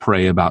just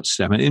pray about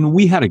stepping. And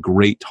we had a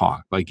great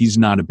talk. Like, he's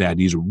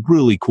a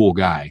really cool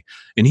guy.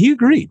 And he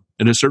agreed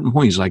at a certain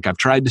point. He's like, I've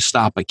tried to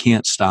stop. I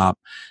can't stop.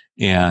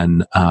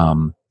 And,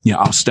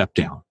 I'll step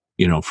down,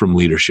 from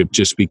leadership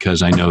just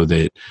because I know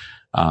that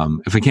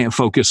if I can't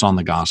focus on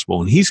the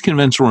gospel, and he's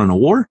convinced we're in a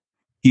war,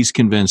 he's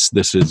convinced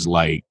this is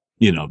like,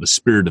 the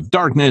spirit of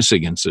darkness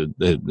against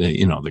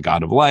the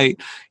God of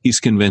light. He's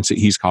convinced that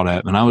he's called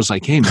out. And I was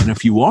like, hey man,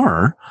 if you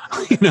are,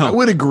 I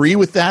would agree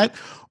with that.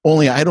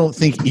 Only I don't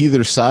think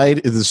either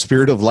side is the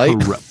spirit of light.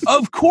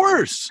 Of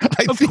course.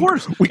 Of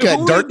course. We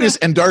got darkness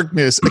and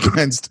darkness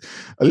against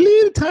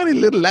a tiny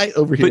little light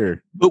over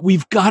here. But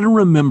we've got to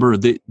remember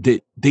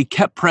that they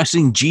kept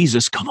pressing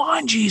Jesus. Come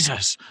on,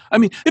 Jesus. I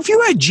mean, if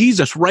you had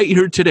Jesus right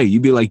here today,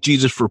 you'd be like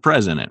Jesus for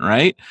president,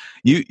 right?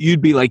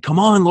 You'd be like, come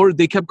on, Lord.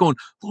 They kept going,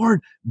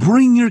 Lord,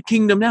 bring your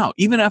kingdom now.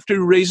 Even after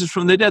he raises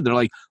from the dead, they're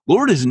like,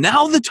 Lord, is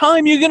now the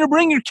time you're going to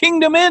bring your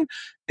kingdom in?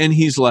 And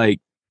he's like,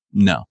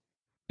 no,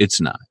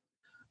 it's not.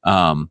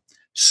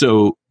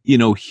 So,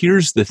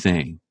 here's the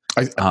thing.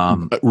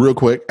 Real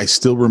quick, I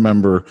still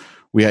remember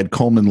we had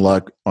Coleman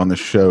Luck on the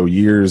show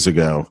years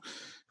ago,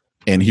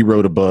 and he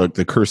wrote a book,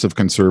 The Curse of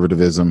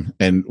Conservatism.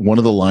 And one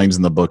of the lines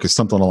in the book is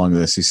something along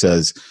this. He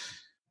says,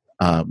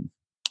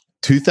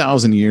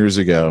 2,000 years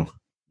ago,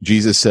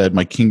 Jesus said,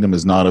 my kingdom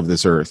is not of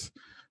this earth.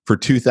 For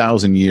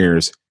 2,000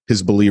 years,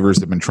 his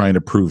believers have been trying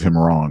to prove him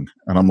wrong.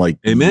 And I'm like,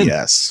 amen.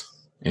 Yes.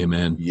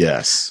 Amen.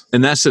 Yes.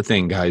 And that's the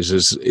thing, guys,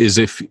 is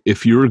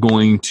if you're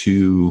going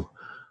to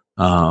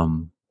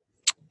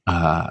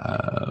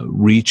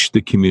reach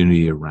the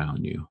community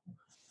around you,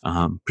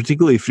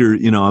 particularly if you're,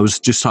 I was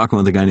just talking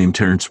with a guy named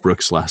Terrence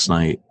Brooks last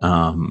night.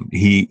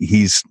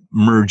 He's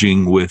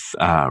merging with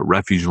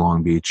Refuge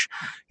Long Beach.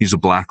 He's a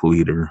Black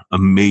leader,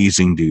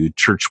 amazing dude,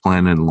 church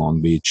planted in Long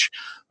Beach.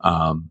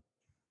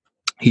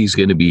 He's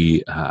going to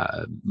be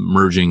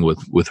merging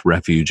with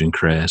Refuge and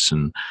Chris.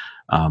 And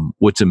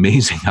what's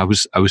amazing, I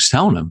was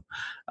telling him,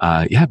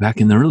 back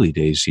in the early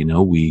days,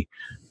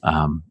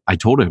 I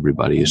told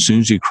everybody, as soon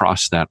as you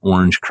cross that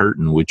orange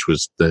curtain, which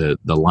was the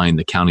line,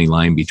 the county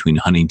line between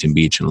Huntington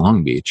Beach and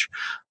Long Beach, I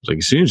was like,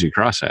 as soon as you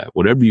cross that,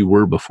 whatever you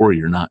were before,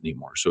 you're not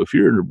anymore. So if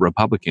you're a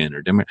Republican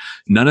or Democrat,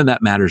 none of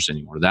that matters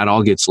anymore. That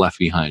all gets left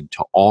behind.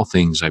 To all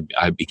things,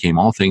 I became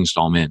all things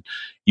to all men.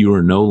 You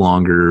are no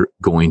longer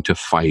going to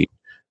fight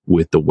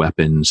with the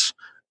weapons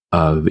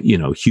of,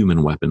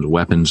 human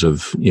weapons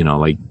of,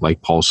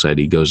 like Paul said,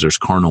 he goes, there's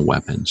carnal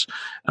weapons.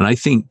 And I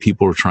think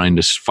people are trying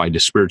to fight a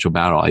spiritual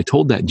battle. I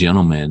told that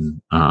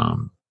gentleman,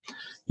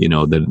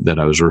 that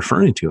I was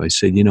referring to, I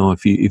said,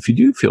 if you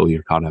do feel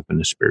you're caught up in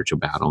a spiritual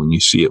battle and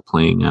you see it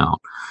playing out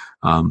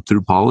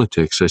through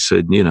politics, I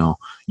said,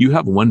 you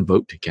have one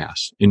vote to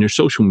cast and your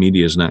social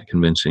media is not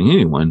convincing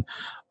anyone.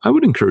 I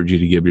would encourage you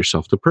to give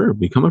yourself to prayer,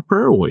 become a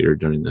prayer warrior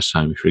during this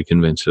time if you're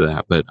convinced of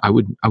that. But I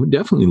would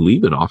definitely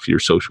leave it off your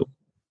social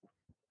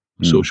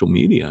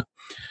media,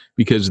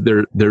 because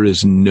there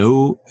is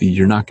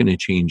you're not going to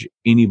change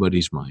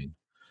anybody's mind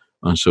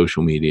on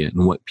social media.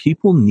 And what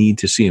people need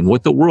to see, and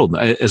what the world,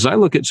 as I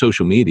look at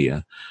social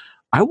media,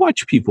 I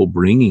watch people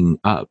bringing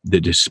up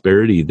the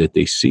disparity that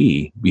they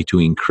see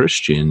between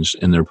Christians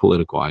and their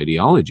political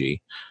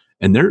ideology.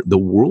 And the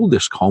world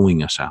is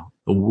calling us out.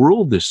 The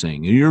world is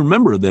saying, and you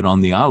remember that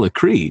on the Isle of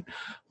Crete,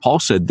 Paul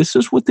said, this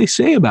is what they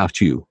say about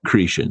you,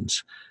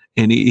 Cretans.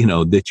 And,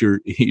 that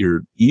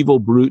you're evil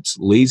brutes,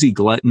 lazy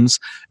gluttons.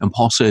 And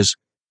Paul says,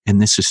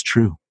 and this is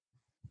true.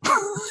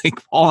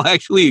 Like, Paul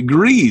actually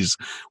agrees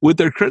with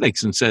their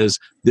critics and says,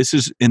 this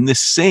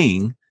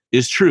saying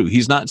is true.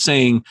 He's not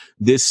saying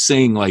this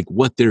saying like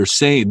what they're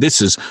saying.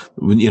 This is,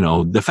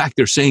 the fact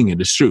they're saying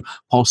it is true.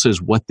 Paul says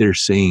what they're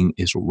saying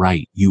is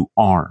right. You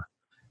are.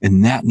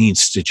 And that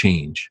needs to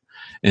change.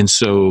 And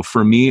so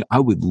for me, I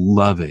would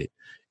love it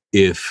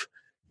if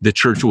the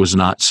church was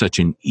not such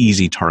an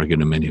easy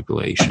target of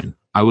manipulation.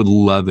 I would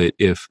love it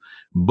if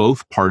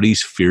both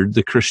parties feared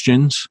the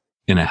Christians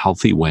in a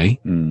healthy way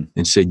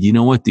and said, you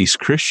know what, these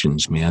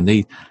Christians, man,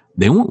 they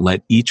won't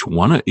let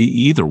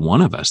either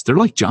one of us. They're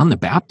like John the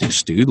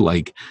Baptist, dude.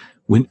 Like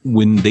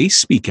when they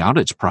speak out,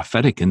 it's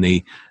prophetic, and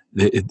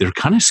they're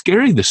kind of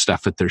scary, the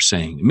stuff that they're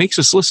saying. It makes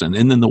us listen.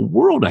 And then the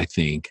world, I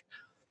think,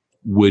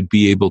 would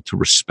be able to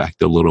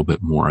respect a little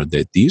bit more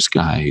that these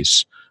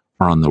guys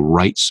are on the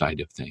right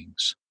side of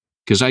things.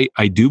 Because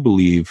I do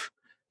believe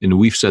and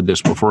we've said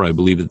this before, I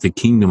believe that the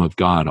kingdom of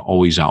God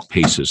always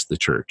outpaces the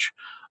church.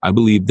 I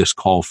believe this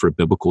call for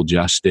biblical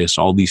justice,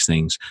 all these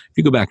things, if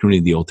you go back and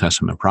read the Old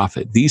Testament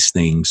prophet, these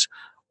things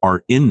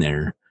are in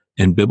there,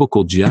 and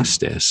biblical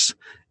justice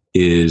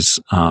is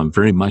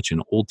very much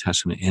an Old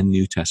Testament and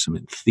New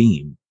Testament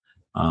theme.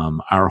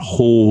 Our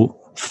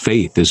whole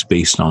faith is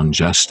based on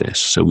justice,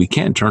 so we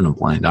can't turn a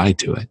blind eye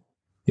to it,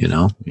 you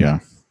know? Yeah.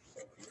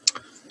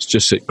 It's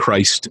just that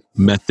Christ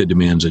met the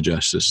demands of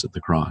justice at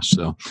the cross.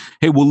 So,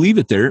 hey, we'll leave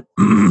it there.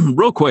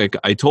 Real quick,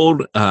 I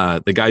told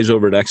the guys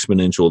over at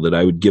Exponential that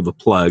I would give a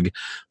plug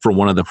for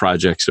one of the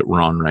projects that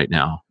we're on right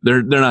now.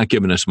 They're not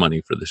giving us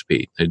money for this,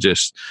 Pete. They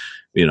just,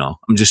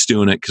 I'm just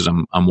doing it because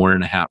I'm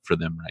wearing a hat for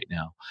them right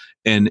now.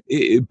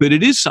 But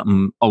it is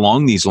something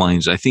along these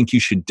lines I think you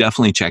should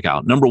definitely check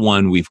out. Number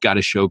one, we've got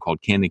a show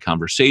called Candid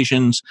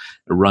Conversations.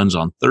 It runs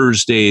on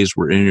Thursdays.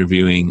 We're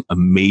interviewing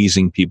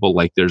amazing people.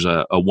 Like there's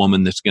a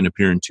woman that's going to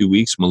appear in 2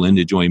 weeks,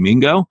 Melinda Joy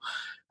Mingo.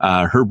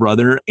 Her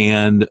brother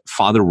and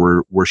father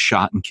were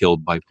shot and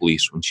killed by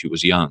police when she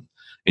was young.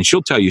 And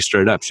she'll tell you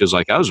straight up, she's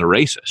like, I was a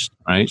racist,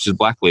 right? She's a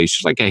black lady.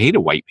 She's like, I hated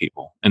white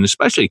people, and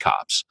especially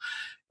cops.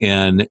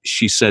 And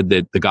she said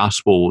that the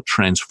gospel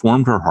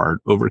transformed her heart,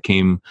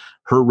 overcame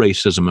her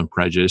racism and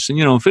prejudice. And,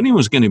 if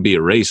anyone's going to be a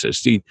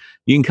racist, you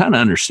can kind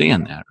of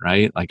understand that,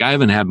 right? Like I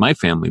haven't had my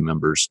family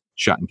members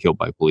shot and killed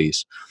by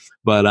police.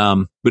 But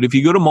if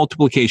you go to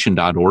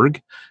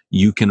multiplication.org,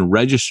 you can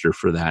register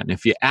for that. And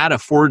if you add a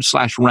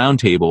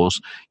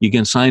 /roundtables, you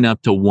can sign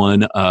up to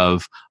one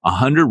of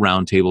 100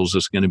 roundtables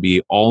that's going to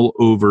be all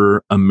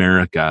over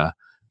America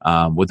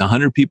with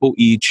 100 people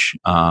each.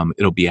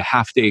 It'll be a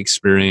half-day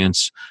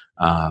experience.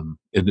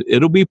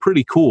 It'll be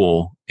pretty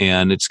cool,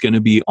 and it's going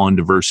to be on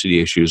diversity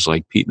issues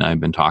like Pete and I have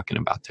been talking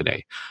about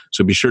today.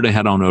 So be sure to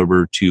head on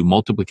over to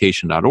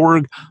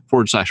multiplication.org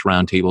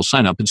 /roundtable.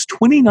 Sign up. It's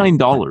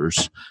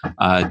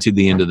 $29 to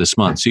the end of this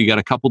month. So you got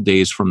a couple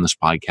days from this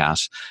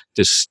podcast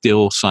to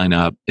still sign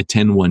up,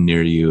 attend one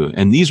near you.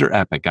 And these are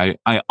epic.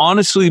 I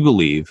honestly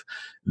believe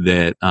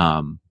that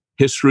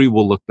history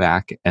will look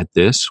back at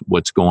this,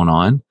 what's going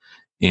on,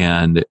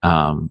 and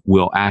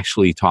we'll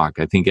actually talk.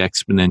 I think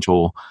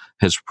Exponential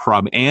has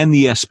and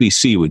the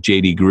SBC with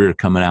J.D. Greer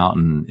coming out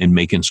and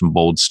making some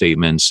bold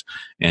statements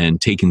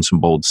and taking some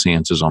bold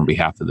stances on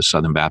behalf of the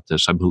Southern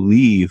Baptists. I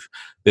believe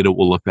that it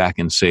will look back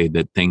and say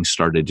that things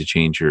started to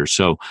change here.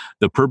 So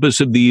the purpose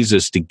of these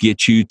is to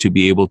get you to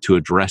be able to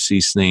address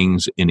these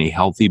things in a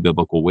healthy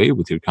biblical way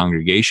with your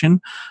congregation.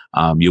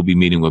 You'll be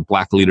meeting with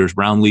black leaders,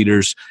 brown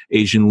leaders,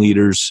 Asian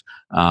leaders,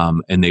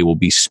 and they will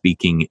be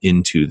speaking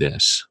into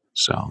this.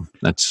 So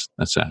that's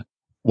that.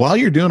 While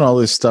you're doing all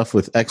this stuff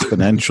with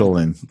Exponential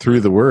and through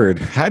the word,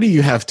 how do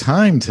you have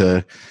time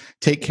to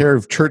take care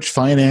of church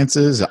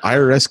finances,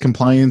 IRS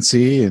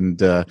compliancy,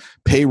 and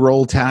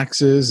payroll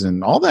taxes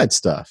and all that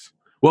stuff?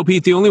 Well,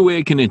 Pete, the only way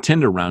I can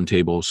attend a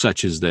roundtable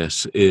such as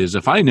this is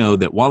if I know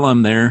that while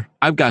I'm there,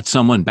 I've got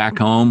someone back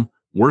home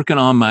working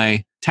on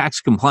my tax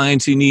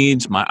compliancy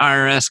needs, my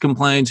IRS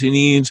compliancy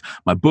needs,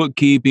 my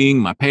bookkeeping,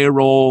 my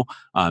payroll,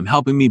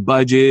 helping me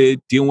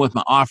budget, dealing with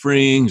my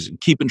offerings,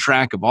 and keeping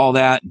track of all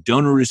that,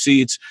 donor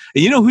receipts.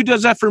 And you know who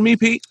does that for me,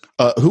 Pete?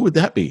 Who would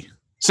that be?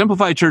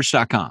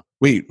 SimplifyChurch.com.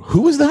 Wait,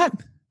 who was that?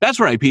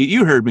 That's right, Pete.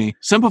 You heard me.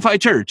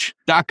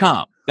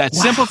 SimplifyChurch.com. That's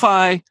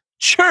wow.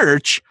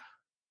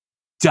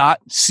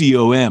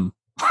 SimplifyChurch.com.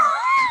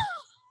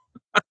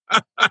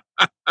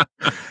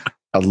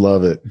 I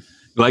love it.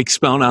 Like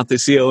spelling out the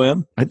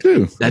COM? I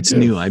do. That's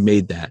new. I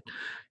made that.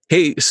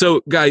 Hey,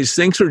 so guys,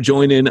 thanks for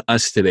joining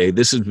us today.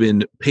 This has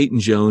been Peyton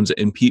Jones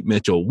and Pete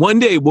Mitchell. One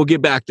day we'll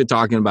get back to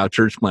talking about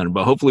Church Planner,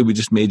 but hopefully we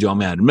just made y'all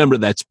mad. Remember,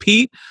 that's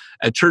Pete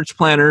at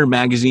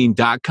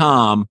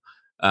churchplannermagazine.com.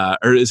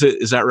 Or is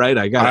that right?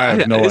 I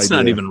have no idea.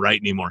 Not even right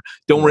anymore.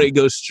 Don't worry, it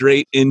goes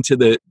straight into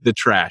the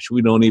trash.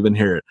 We don't even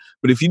hear it.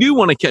 But if you do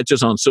want to catch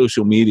us on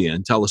social media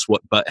and tell us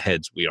what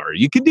buttheads we are,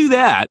 you can do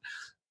that,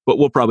 but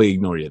we'll probably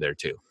ignore you there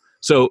too.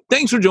 So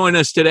thanks for joining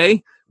us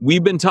today.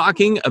 We've been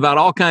talking about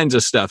all kinds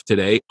of stuff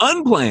today,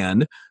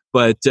 unplanned,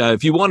 but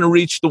if you want to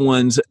reach the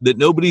ones that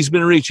nobody's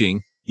been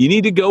reaching, you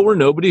need to go where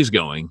nobody's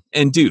going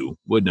and do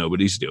what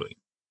nobody's doing.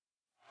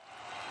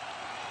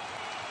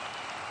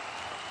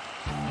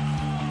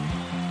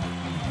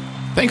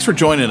 Thanks for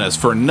joining us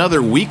for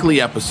another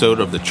weekly episode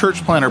of the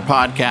Church Planner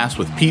Podcast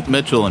with Pete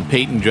Mitchell and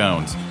Peyton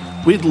Jones.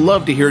 We'd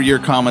love to hear your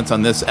comments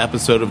on this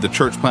episode of the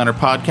Church Planner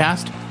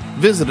Podcast.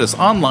 Visit us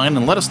online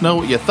and let us know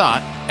what you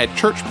thought at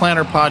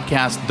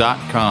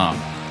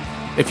churchplannerpodcast.com.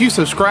 If you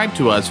subscribe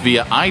to us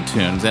via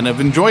iTunes and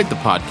have enjoyed the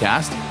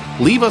podcast,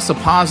 leave us a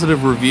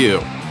positive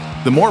review.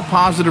 The more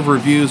positive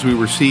reviews we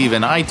receive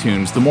in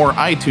iTunes, the more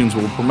iTunes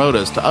will promote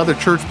us to other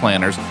church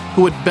planners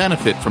who would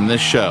benefit from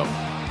this show.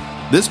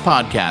 This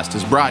podcast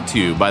is brought to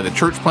you by the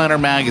Church Planner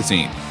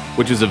Magazine,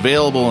 which is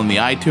available in the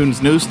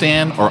iTunes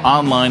newsstand or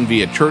online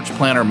via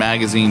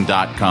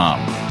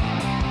churchplannermagazine.com.